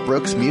of Goff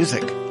Brooks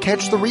Music.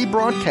 Catch the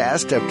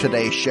rebroadcast of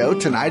today's show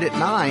tonight at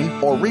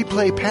 9, or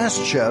replay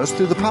past shows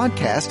through the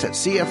podcast at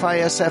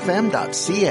cfisfm.ca.